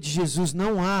nome de Jesus,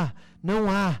 não há,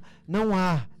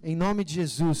 em nome de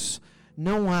Jesus,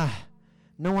 não há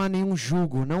nenhum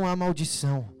jugo, não há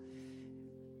maldição,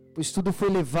 pois tudo foi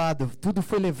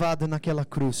levado naquela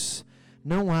cruz.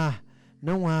 Não há,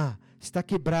 está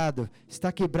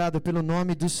quebrado pelo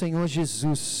nome do Senhor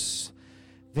Jesus.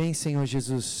 Vem, Senhor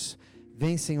Jesus,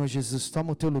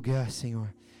 toma o teu lugar,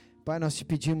 Senhor. Pai, nós te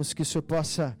pedimos que o Senhor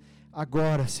possa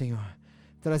agora, Senhor,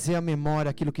 trazer à memória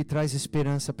aquilo que traz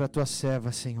esperança para a tua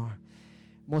serva, Senhor.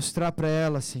 Mostrar para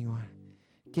ela, Senhor,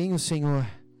 quem o Senhor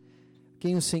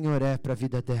é para a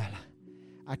vida dela.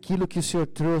 Aquilo que o Senhor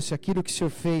trouxe, aquilo que o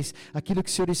Senhor fez, aquilo que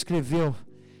o Senhor escreveu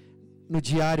no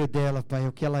diário dela, Pai,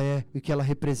 o que ela é, o que ela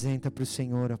representa para o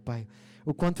Senhor, ó Pai.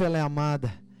 O quanto ela é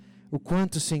amada, o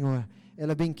quanto, Senhor,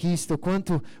 ela é benquista, o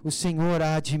quanto o Senhor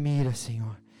a admira,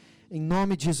 Senhor. Em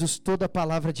nome de Jesus, toda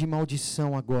palavra de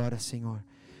maldição agora, Senhor,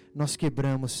 nós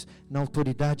quebramos na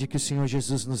autoridade que o Senhor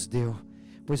Jesus nos deu,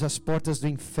 pois as portas do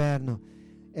inferno,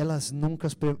 elas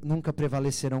nunca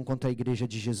prevalecerão contra a igreja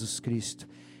de Jesus Cristo.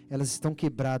 Elas estão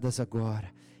quebradas agora,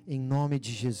 em nome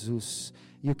de Jesus.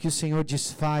 E o que o Senhor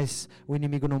desfaz, o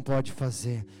inimigo não pode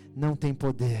fazer. Não tem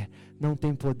poder, não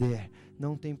tem poder,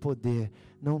 não tem poder,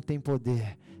 não tem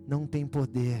poder, não tem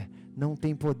poder, não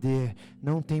tem poder,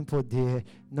 não tem poder,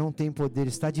 não tem poder.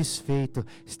 Está desfeito,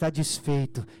 está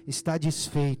desfeito, está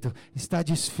desfeito, está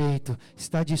desfeito,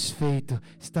 está desfeito,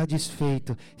 está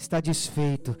desfeito, está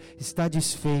desfeito, está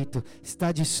desfeito,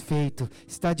 está desfeito,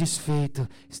 está desfeito,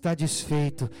 está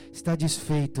desfeito, está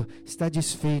desfeito, está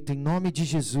desfeito, em nome de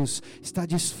Jesus. Está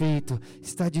desfeito,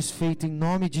 está desfeito em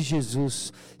nome de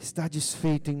Jesus. Está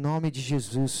desfeito em nome de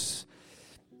Jesus.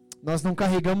 Nós não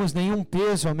carregamos nenhum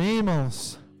peso, amém,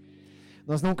 irmãos?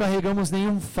 Nós não carregamos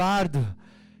nenhum fardo,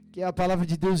 que a palavra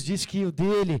de Deus diz que o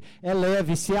dele é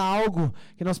leve. Se há algo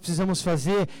que nós precisamos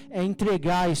fazer, é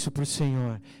entregar isso para o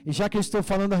Senhor. E já que eu estou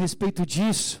falando a respeito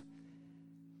disso,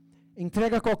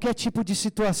 entrega qualquer tipo de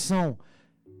situação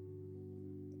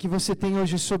que você tem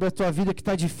hoje sobre a tua vida que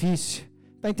está difícil.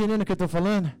 Está entendendo o que eu estou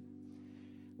falando?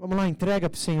 Vamos lá, entrega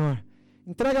para o Senhor.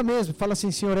 Entrega mesmo, fala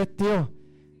assim: Senhor, é teu,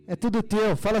 é tudo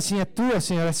teu. Fala assim: é tua,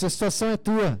 Senhor, essa situação é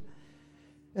tua.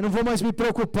 Eu não vou mais me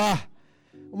preocupar.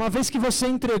 Uma vez que você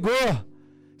entregou,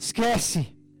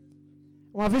 esquece.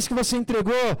 Uma vez que você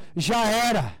entregou, já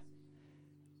era.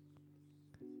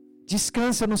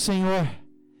 Descansa no Senhor.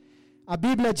 A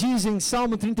Bíblia diz em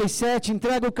Salmo 37,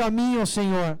 entrega o caminho ao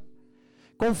Senhor.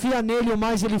 Confia nele, o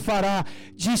mais ele fará.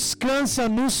 Descansa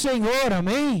no Senhor,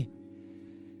 amém?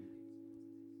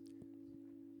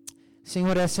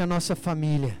 Senhor, essa é a nossa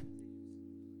família.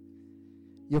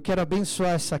 E eu quero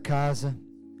abençoar essa casa.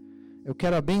 Eu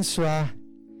quero abençoar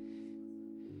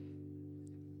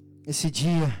esse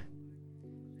dia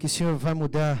que o Senhor vai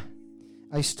mudar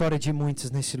a história de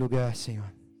muitos nesse lugar,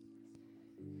 Senhor.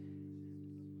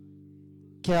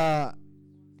 Que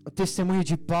o testemunho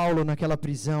de Paulo naquela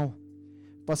prisão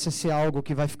possa ser algo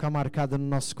que vai ficar marcado no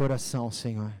nosso coração,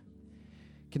 Senhor.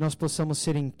 Que nós possamos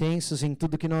ser intensos em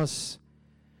tudo que nós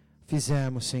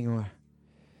fizermos, Senhor.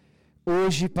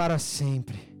 hoje e para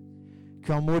sempre.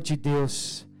 Que o amor de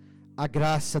Deus, a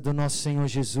graça do nosso Senhor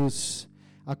Jesus,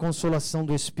 a consolação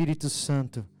do Espírito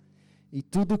Santo e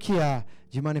tudo que há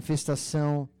de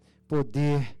manifestação,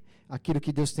 poder, aquilo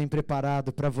que Deus tem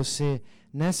preparado para você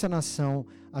nessa nação,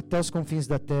 até os confins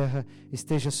da terra,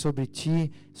 esteja sobre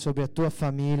ti, sobre a tua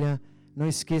família. Não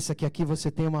esqueça que aqui você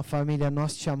tem uma família,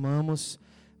 nós te amamos.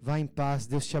 Vá em paz,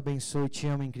 Deus te abençoe, te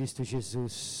amo em Cristo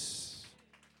Jesus.